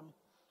kingdom."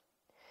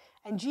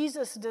 And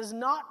Jesus does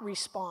not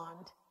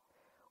respond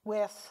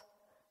with,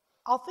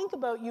 "I'll think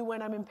about you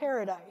when I'm in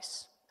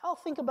paradise. I'll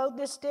think about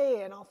this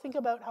day, and I'll think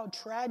about how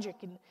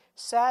tragic and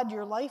sad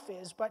your life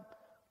is, but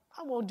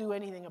I won't do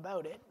anything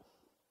about it."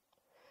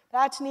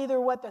 That's neither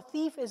what the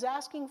thief is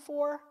asking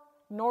for,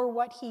 nor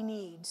what he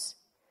needs.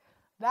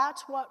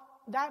 That's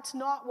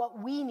not what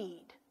we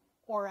need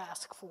or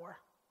ask for.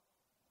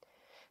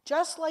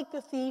 Just like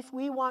the thief,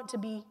 we want to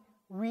be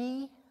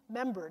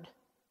remembered,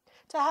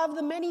 to have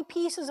the many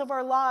pieces of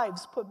our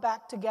lives put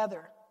back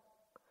together.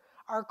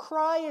 Our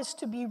cry is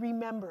to be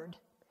remembered,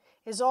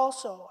 is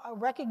also a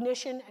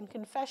recognition and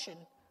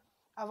confession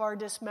of our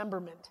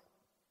dismemberment.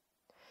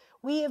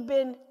 We have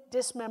been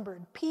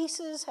dismembered.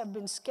 Pieces have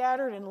been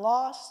scattered and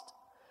lost.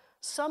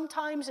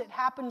 Sometimes it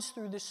happens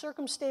through the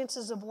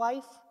circumstances of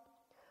life,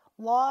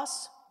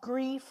 loss,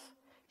 grief,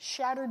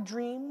 shattered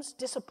dreams,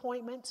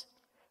 disappointment,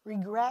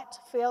 regret,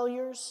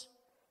 failures,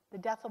 the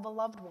death of a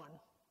loved one.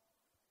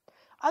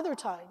 Other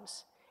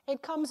times,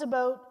 it comes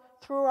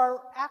about through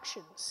our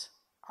actions,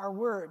 our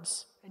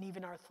words, and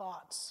even our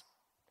thoughts.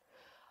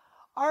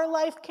 Our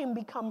life can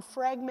become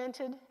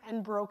fragmented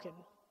and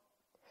broken.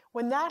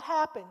 When that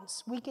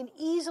happens, we can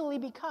easily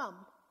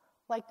become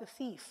like the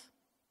thief.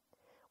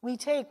 We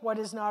take what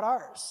is not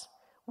ours.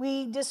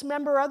 We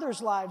dismember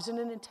others' lives in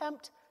an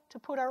attempt to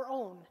put our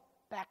own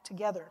back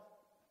together.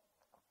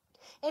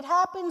 It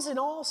happens in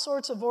all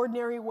sorts of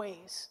ordinary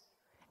ways: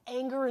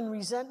 anger and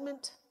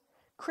resentment,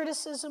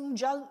 criticism,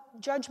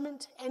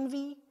 judgment,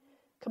 envy,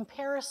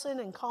 comparison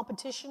and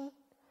competition,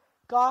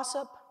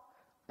 gossip,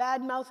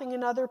 bad-mouthing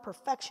another,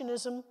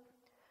 perfectionism,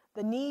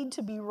 the need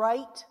to be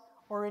right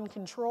or in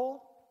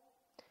control,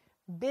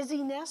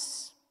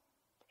 busyness,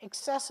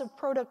 excessive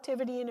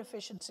productivity and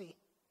efficiency.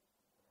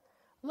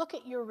 Look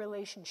at your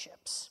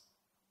relationships.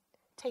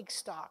 Take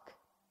stock.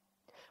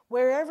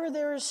 Wherever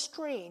there is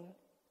strain,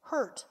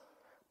 hurt,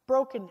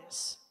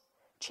 brokenness,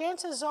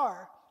 chances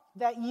are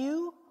that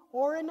you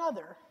or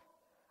another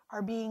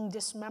are being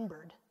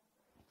dismembered,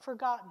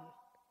 forgotten,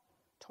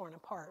 torn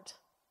apart.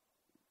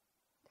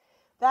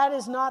 That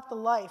is not the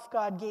life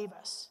God gave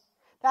us.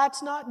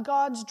 That's not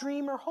God's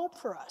dream or hope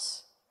for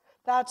us.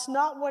 That's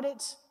not what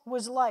it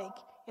was like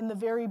in the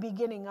very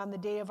beginning on the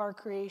day of our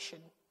creation.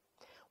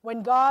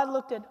 When God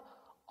looked at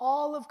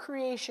all of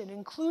creation,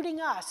 including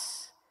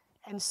us,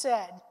 and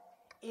said,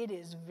 "It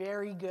is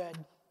very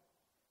good."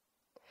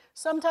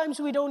 Sometimes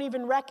we don't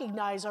even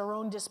recognize our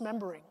own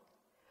dismembering.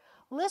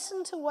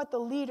 Listen to what the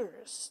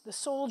leaders, the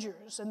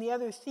soldiers, and the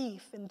other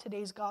thief in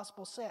today's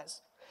gospel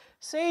says.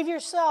 Save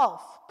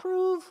yourself,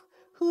 prove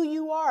who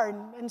you are,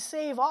 and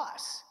save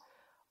us.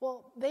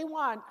 Well, they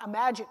want a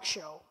magic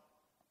show.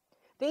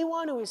 They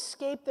want to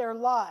escape their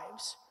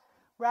lives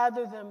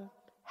rather than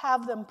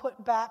have them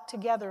put back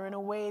together in a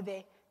way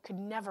they could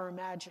never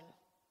imagine.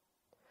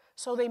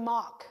 So they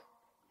mock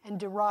and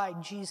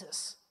deride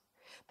Jesus.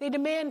 They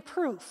demand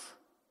proof.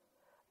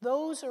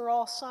 Those are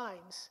all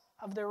signs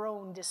of their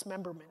own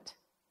dismemberment.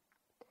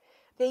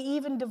 They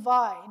even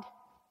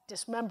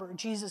dismember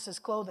Jesus'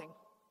 clothing.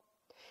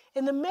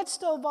 In the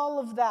midst of all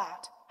of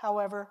that,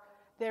 however,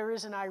 there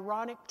is an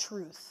ironic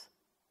truth.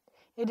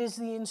 It is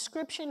the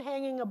inscription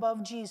hanging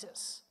above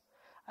Jesus,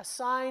 a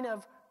sign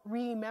of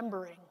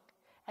remembering,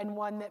 and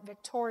one that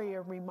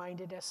Victoria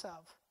reminded us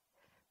of.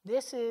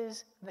 This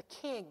is the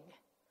King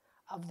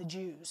of the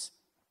Jews.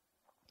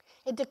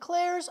 It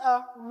declares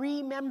a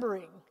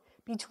remembering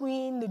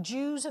between the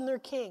Jews and their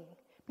king,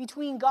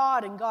 between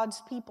God and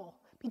God's people,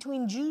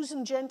 between Jews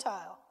and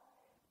Gentile,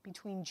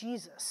 between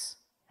Jesus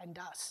and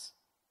us.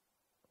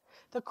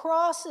 The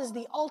cross is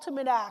the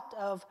ultimate act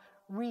of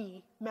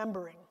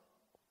remembering.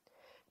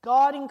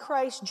 God in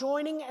Christ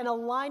joining and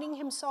aligning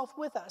himself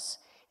with us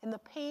in the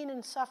pain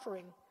and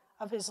suffering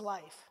of his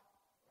life.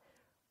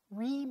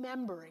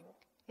 Remembering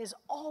is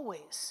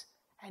always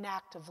an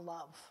act of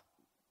love.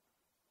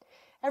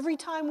 Every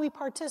time we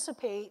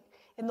participate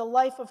in the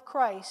life of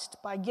Christ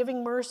by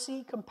giving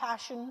mercy,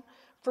 compassion,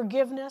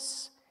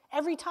 forgiveness,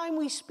 every time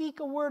we speak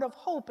a word of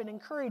hope and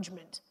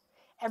encouragement,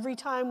 every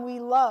time we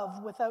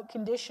love without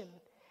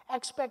condition,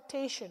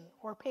 expectation,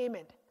 or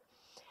payment,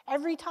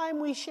 every time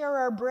we share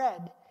our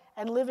bread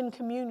and live in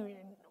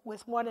communion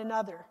with one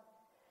another,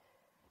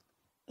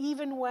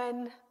 even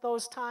when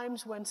those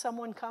times when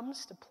someone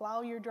comes to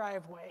plow your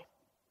driveway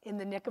in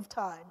the nick of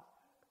time,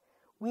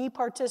 we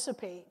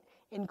participate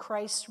in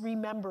Christ's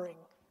remembering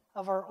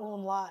of our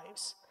own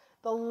lives,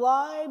 the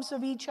lives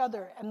of each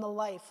other, and the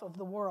life of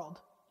the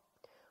world.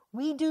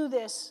 We do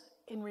this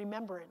in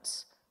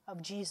remembrance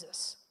of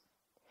Jesus.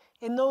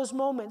 In those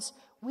moments,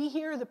 we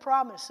hear the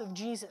promise of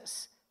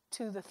Jesus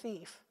to the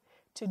thief,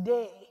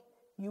 "Today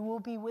you will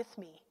be with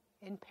me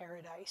in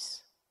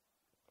paradise."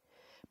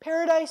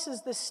 Paradise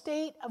is the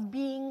state of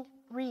being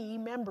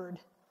remembered.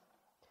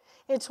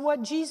 It's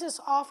what Jesus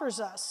offers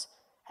us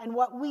and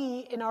what we,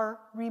 in our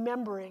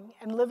remembering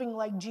and living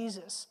like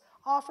Jesus,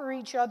 offer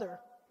each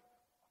other.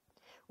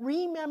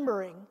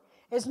 Remembering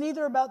is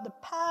neither about the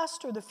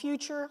past or the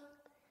future.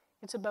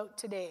 It's about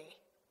today,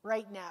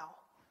 right now,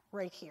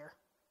 right here.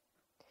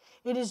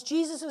 It is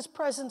Jesus'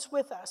 presence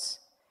with us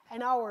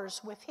and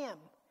ours with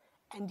him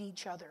and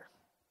each other.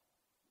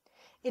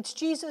 It's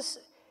Jesus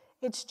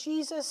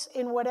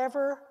in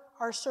whatever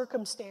our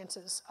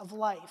circumstances of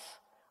life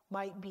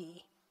might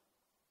be.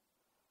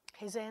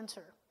 His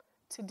answer,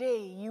 "Today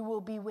you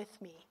will be with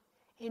me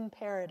in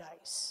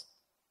paradise."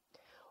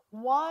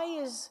 Why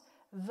is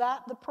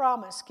that the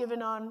promise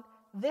given on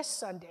this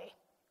Sunday,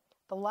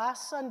 the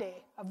last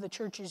Sunday of the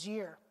church's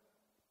year?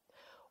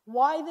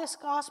 Why this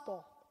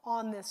gospel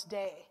on this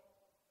day?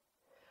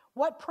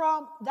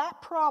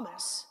 That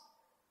promise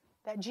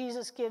that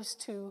Jesus gives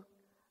to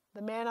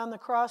the man on the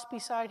cross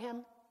beside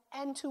him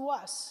and to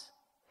us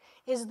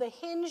is the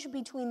hinge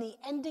between the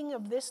ending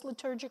of this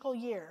liturgical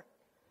year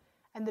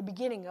and the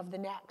beginning of the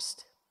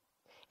next.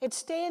 It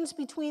stands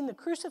between the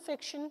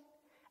crucifixion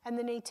and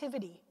the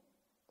nativity.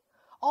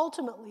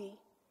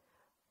 Ultimately,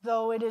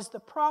 though, it is the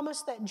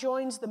promise that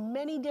joins the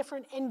many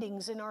different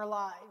endings in our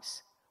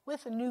lives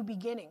with a new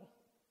beginning.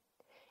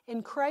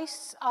 In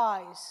Christ's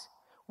eyes,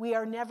 we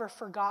are never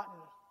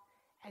forgotten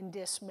and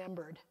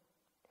dismembered.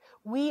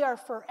 We are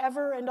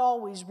forever and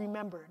always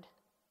remembered.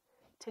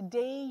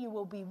 "Today you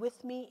will be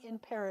with me in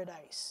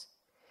paradise"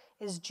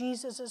 is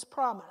Jesus'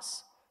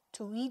 promise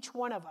to each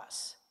one of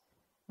us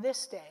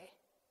this day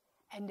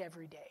and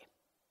every day.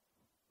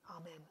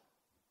 Amen.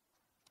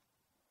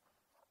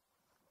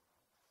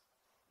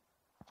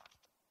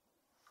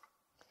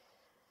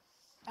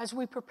 As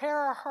we prepare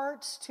our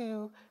hearts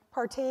to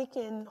partake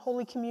in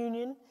Holy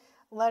Communion,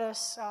 let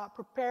us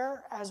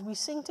prepare as we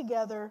sing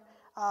together.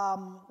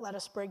 Let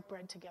us break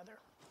bread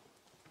together.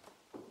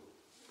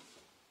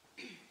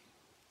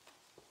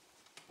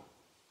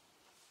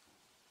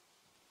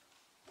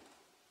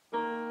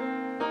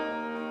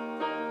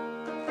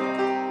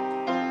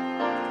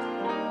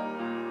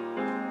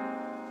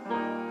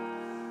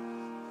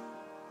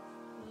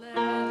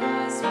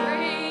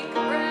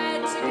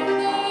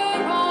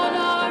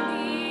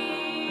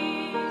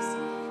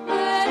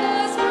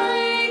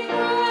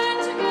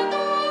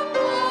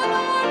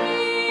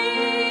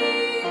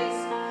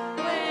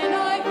 When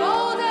I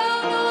fall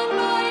down on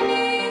my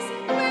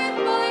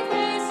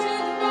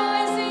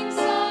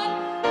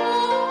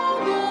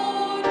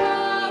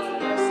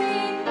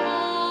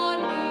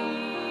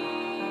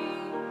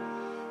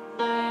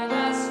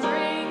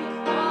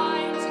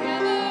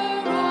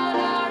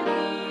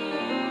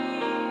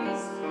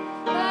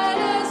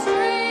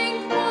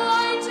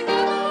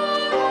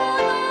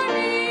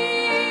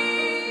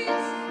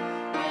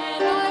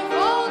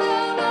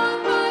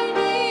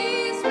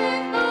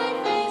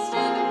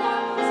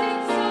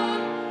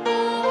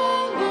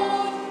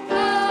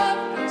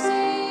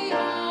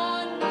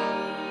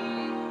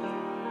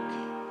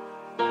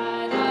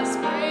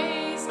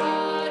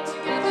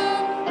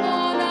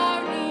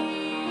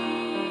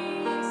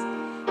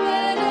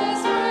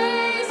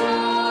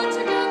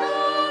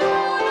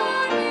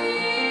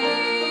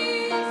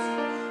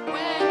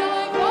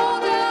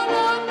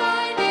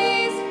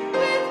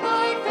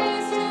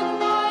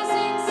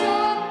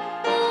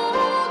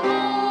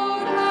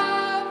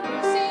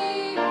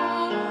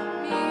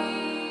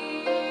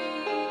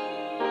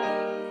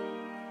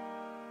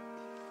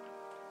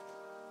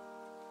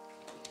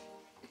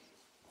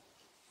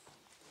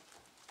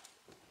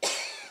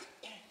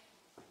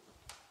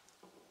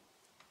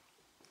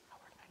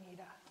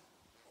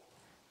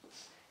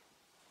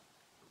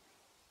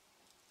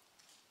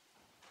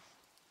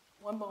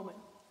One moment.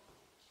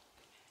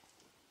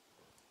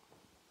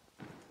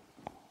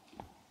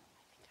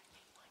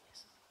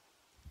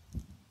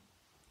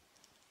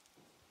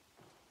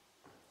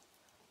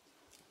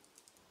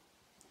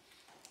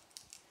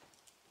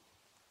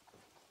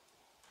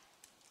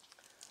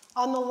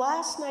 On the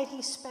last night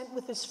he spent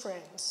with his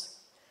friends,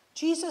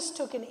 Jesus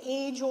took an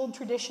age-old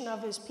tradition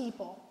of his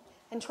people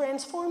and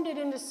transformed it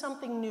into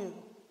something new.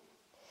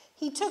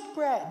 He took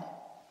bread,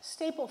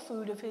 staple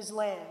food of his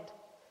land,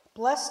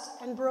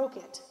 blessed and broke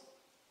it,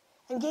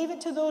 and gave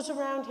it to those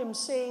around him,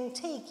 saying,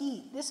 "Take,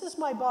 eat, this is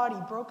my body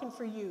broken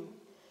for you.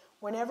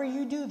 Whenever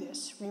you do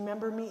this,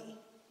 remember me."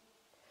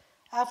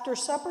 After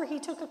supper he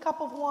took a cup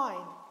of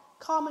wine,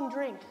 common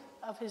drink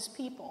of his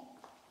people,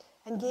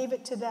 and gave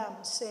it to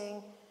them,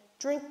 saying,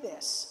 "Drink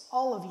this,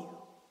 all of you.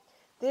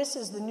 This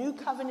is the new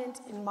covenant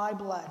in my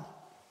blood.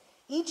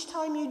 Each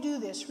time you do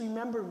this,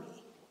 remember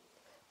me."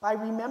 By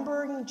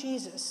remembering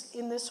Jesus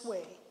in this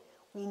way,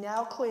 we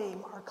now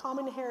claim our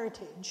common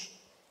heritage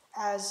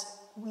as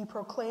we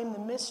proclaim the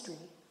mystery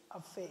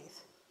of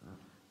faith.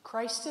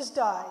 Christ has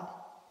died.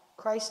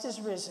 Christ is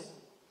risen.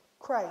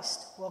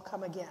 Christ will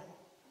come again.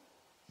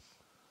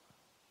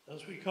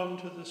 As we come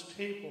to this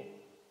table,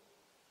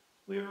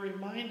 we are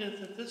reminded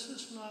that this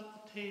is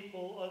not the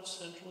table of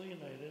Central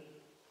United,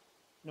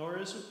 nor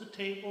is it the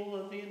table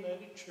of the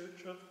United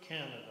Church of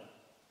Canada,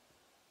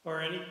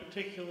 or any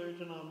particular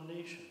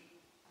denomination.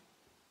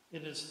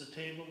 It is the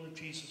table of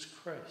Jesus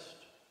Christ,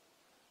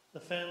 the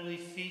family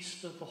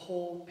feast of the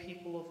whole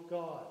people of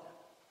God,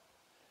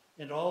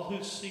 and all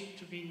who seek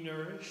to be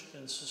nourished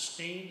and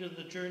sustained in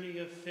the journey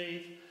of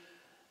faith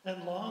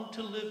and long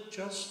to live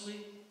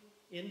justly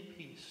in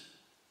peace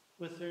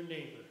with their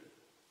neighbor.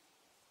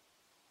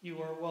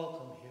 You are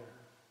welcome here.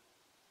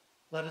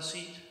 Let us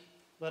eat,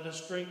 let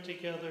us drink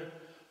together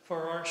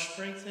for our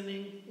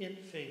strengthening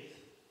in faith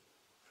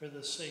for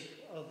the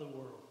sake of the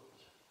world.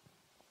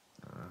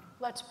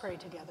 Let's pray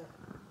together.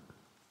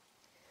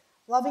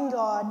 Loving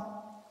God,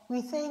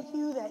 we thank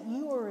you that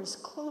you are as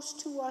close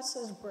to us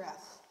as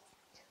breath,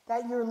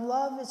 that your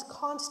love is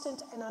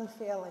constant and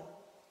unfailing.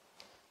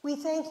 We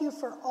thank you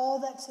for all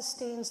that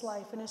sustains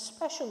life, and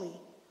especially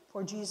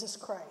for Jesus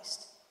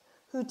Christ,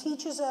 who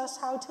teaches us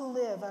how to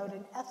live out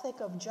an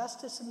ethic of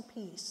justice and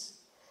peace,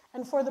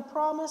 and for the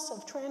promise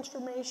of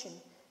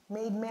transformation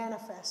made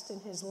manifest in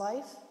his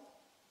life,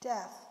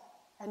 death,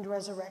 and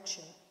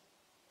resurrection.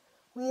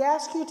 We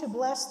ask you to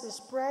bless this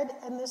bread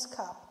and this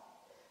cup.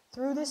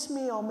 Through this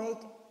meal,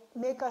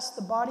 make us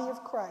the body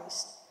of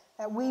Christ,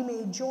 that we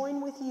may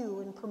join with you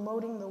in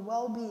promoting the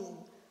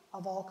well-being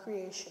of all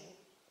creation.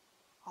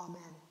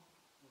 Amen.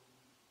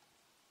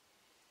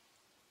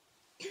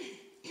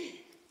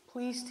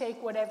 Please take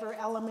whatever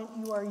element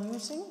you are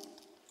using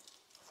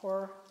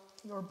for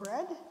your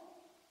bread.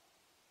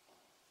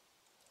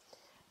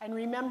 And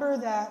remember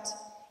that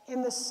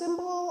in the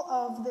symbol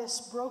of this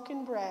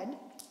broken bread,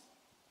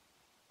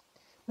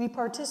 we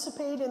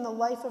participate in the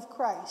life of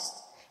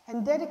Christ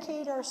and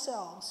dedicate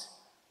ourselves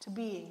to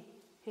being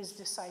his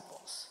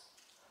disciples.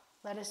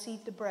 Let us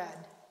eat the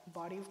bread, the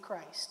body of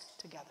Christ,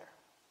 together.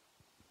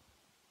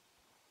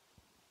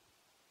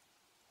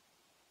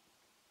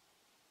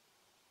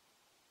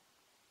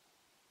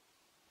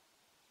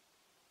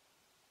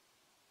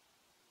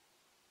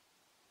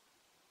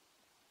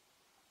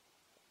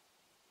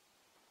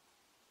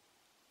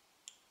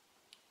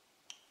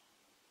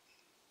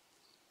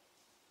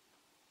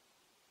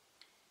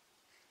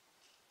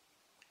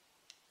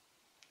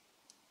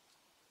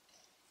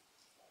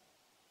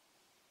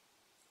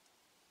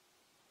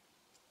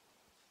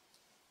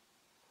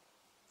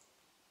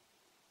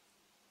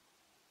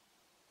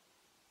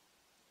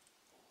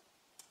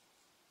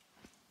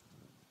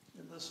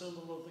 In the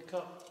symbol of the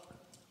cup,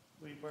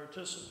 we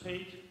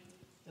participate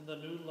in the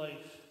new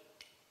life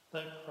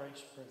that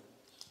Christ brings.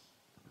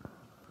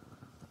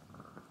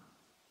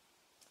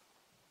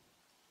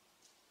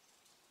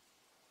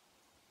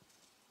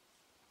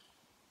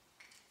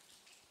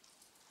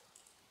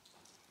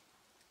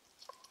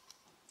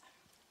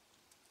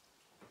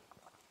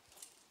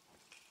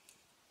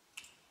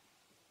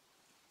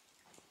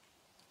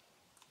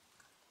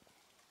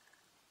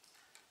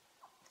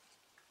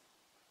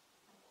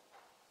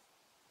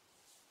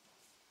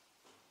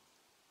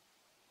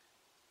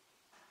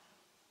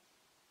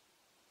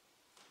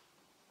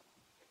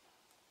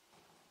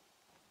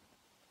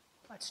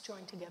 Let's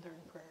join together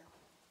in prayer.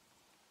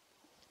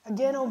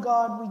 Again, O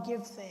God, we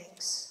give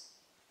thanks,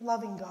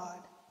 loving God,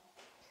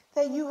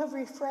 that you have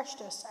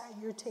refreshed us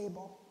at your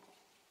table.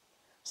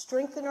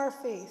 Strengthen our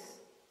faith,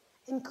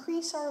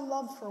 increase our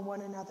love for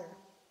one another,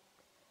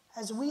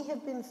 as we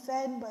have been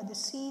fed by the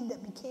seed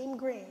that became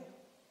grain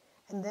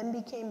and then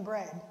became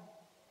bread.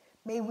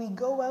 May we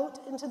go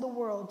out into the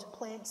world to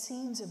plant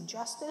seeds of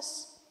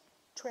justice,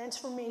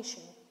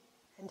 transformation,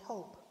 and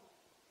hope.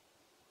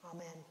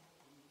 Amen.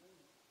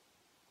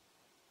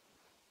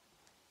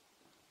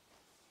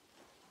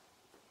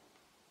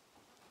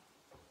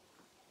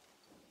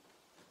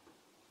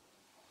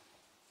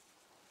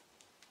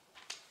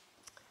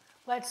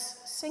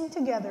 Let's sing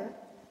together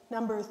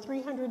number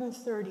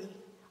 330,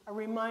 a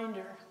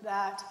reminder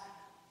that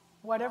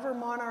whatever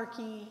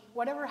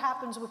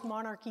happens with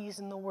monarchies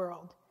in the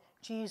world,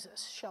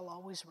 Jesus shall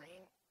always reign.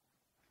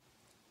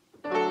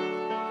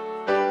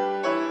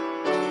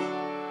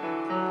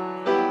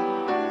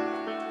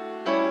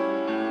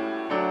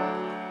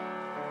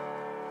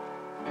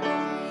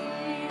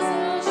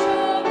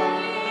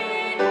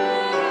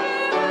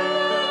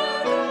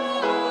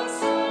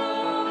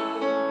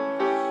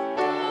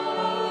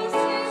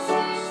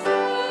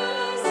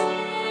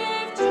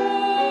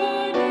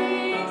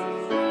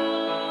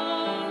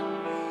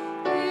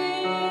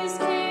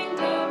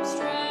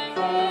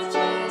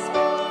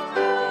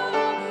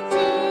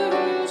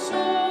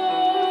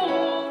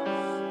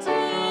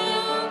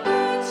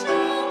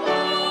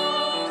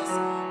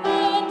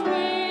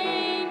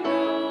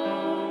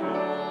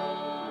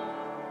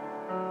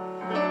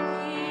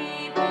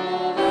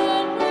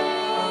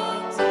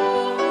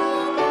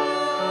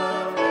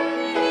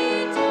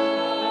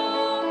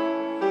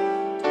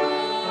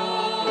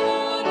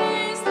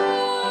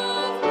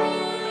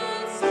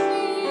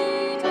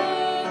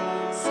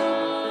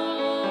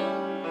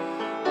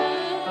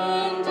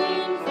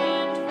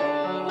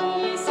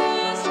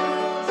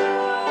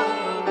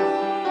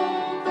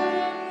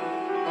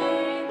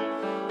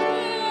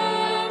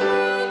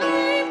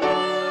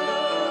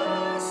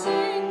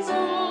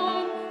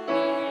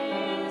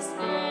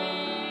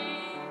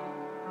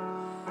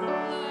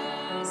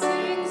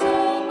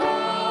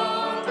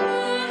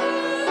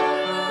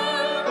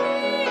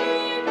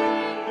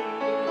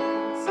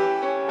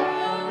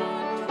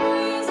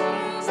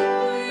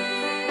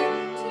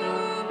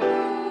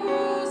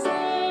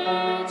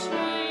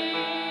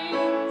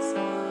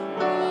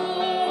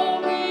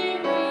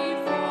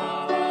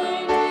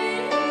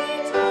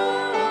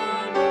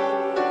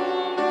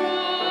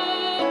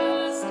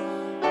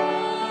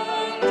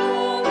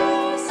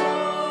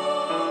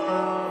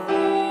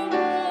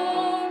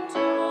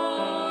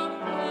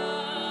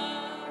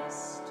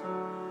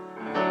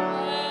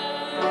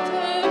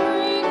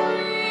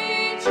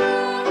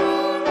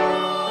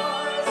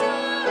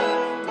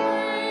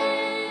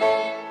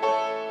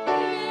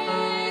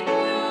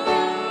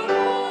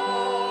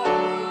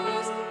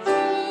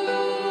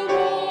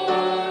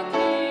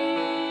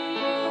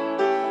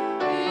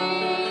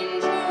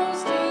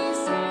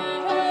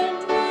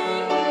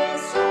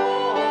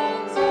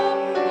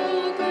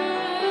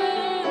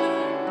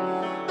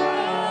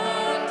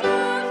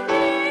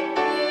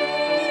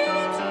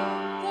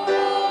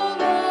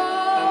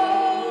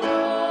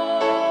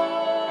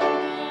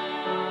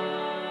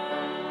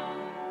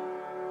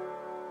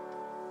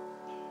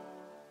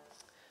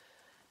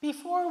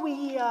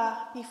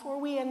 Before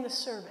we end the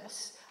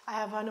service, I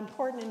have an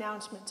important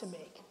announcement to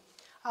make.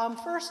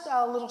 First,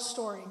 a little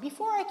story.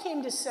 Before I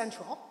came to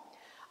Central,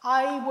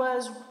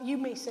 you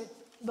may sit,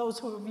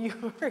 those of you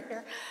who are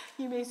here,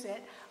 you may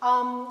sit.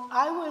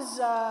 I was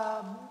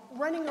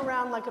running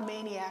around like a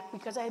maniac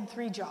because I had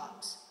 3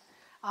 jobs.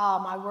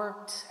 I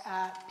worked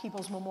at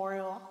People's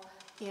Memorial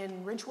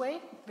in Ridgeway,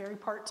 very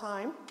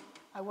part-time.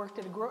 I worked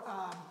at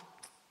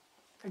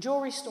a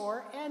jewelry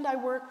store, and I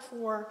worked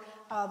for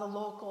the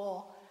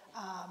local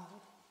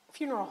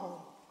funeral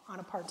home on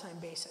a part-time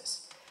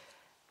basis.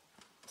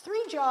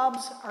 3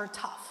 jobs are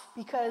tough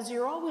because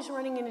you're always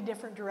running in a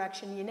different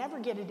direction. You never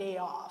get a day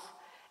off,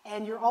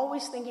 and you're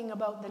always thinking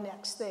about the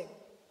next thing.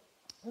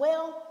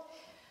 Well,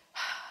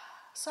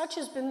 such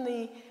has been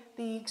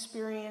the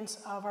experience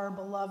of our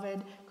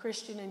beloved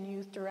Christian and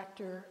Youth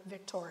Director,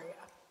 Victoria.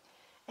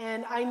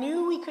 And I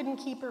knew we couldn't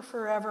keep her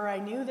forever. I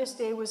knew this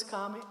day would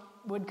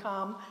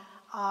come.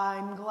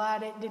 I'm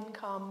glad it didn't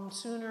come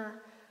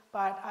sooner.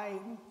 But I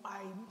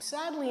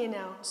sadly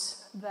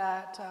announce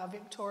that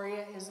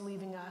Victoria is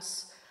leaving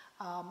us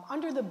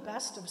under the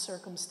best of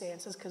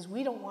circumstances, because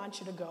we don't want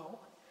you to go.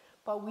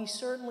 But we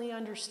certainly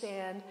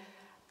understand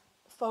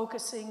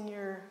focusing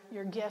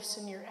your gifts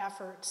and your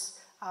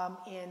efforts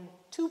in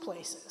 2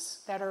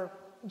 places that are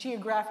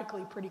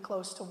geographically pretty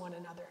close to one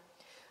another.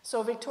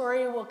 So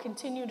Victoria will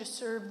continue to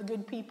serve the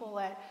good people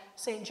at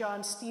St.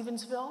 John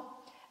Stevensville,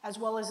 as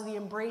well as the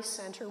Embrace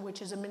Center,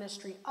 which is a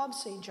ministry of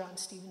St. John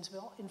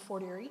Stevensville in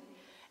Fort Erie,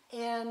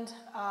 and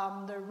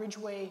the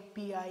Ridgeway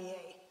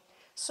BIA.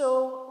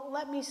 So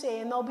let me say,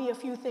 and there'll be a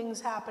few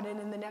things happening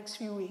in the next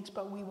few weeks,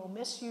 but we will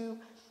miss you.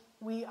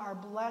 We are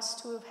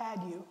blessed to have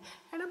had you.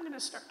 And I'm going to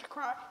start to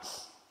cry.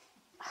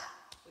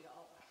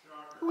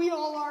 We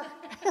all are.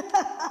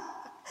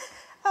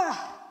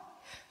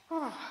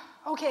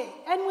 Okay,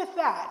 and with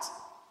that,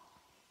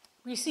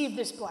 receive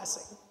this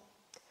blessing.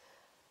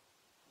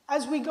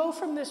 As we go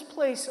from this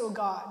place, O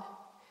God,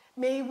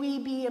 may we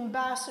be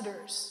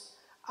ambassadors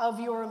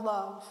of your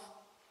love,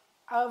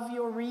 of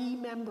your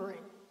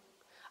remembering,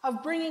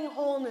 of bringing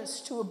wholeness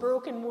to a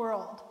broken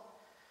world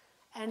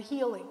and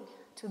healing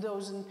to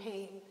those in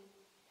pain.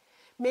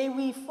 May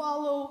we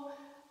follow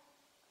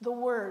the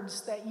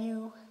words that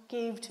you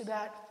gave to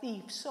that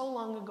thief so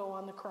long ago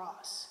on the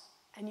cross,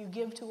 and you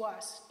give to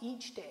us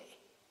each day.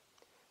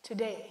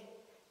 Today,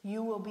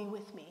 you will be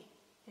with me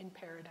in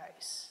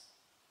paradise.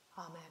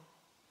 Amen.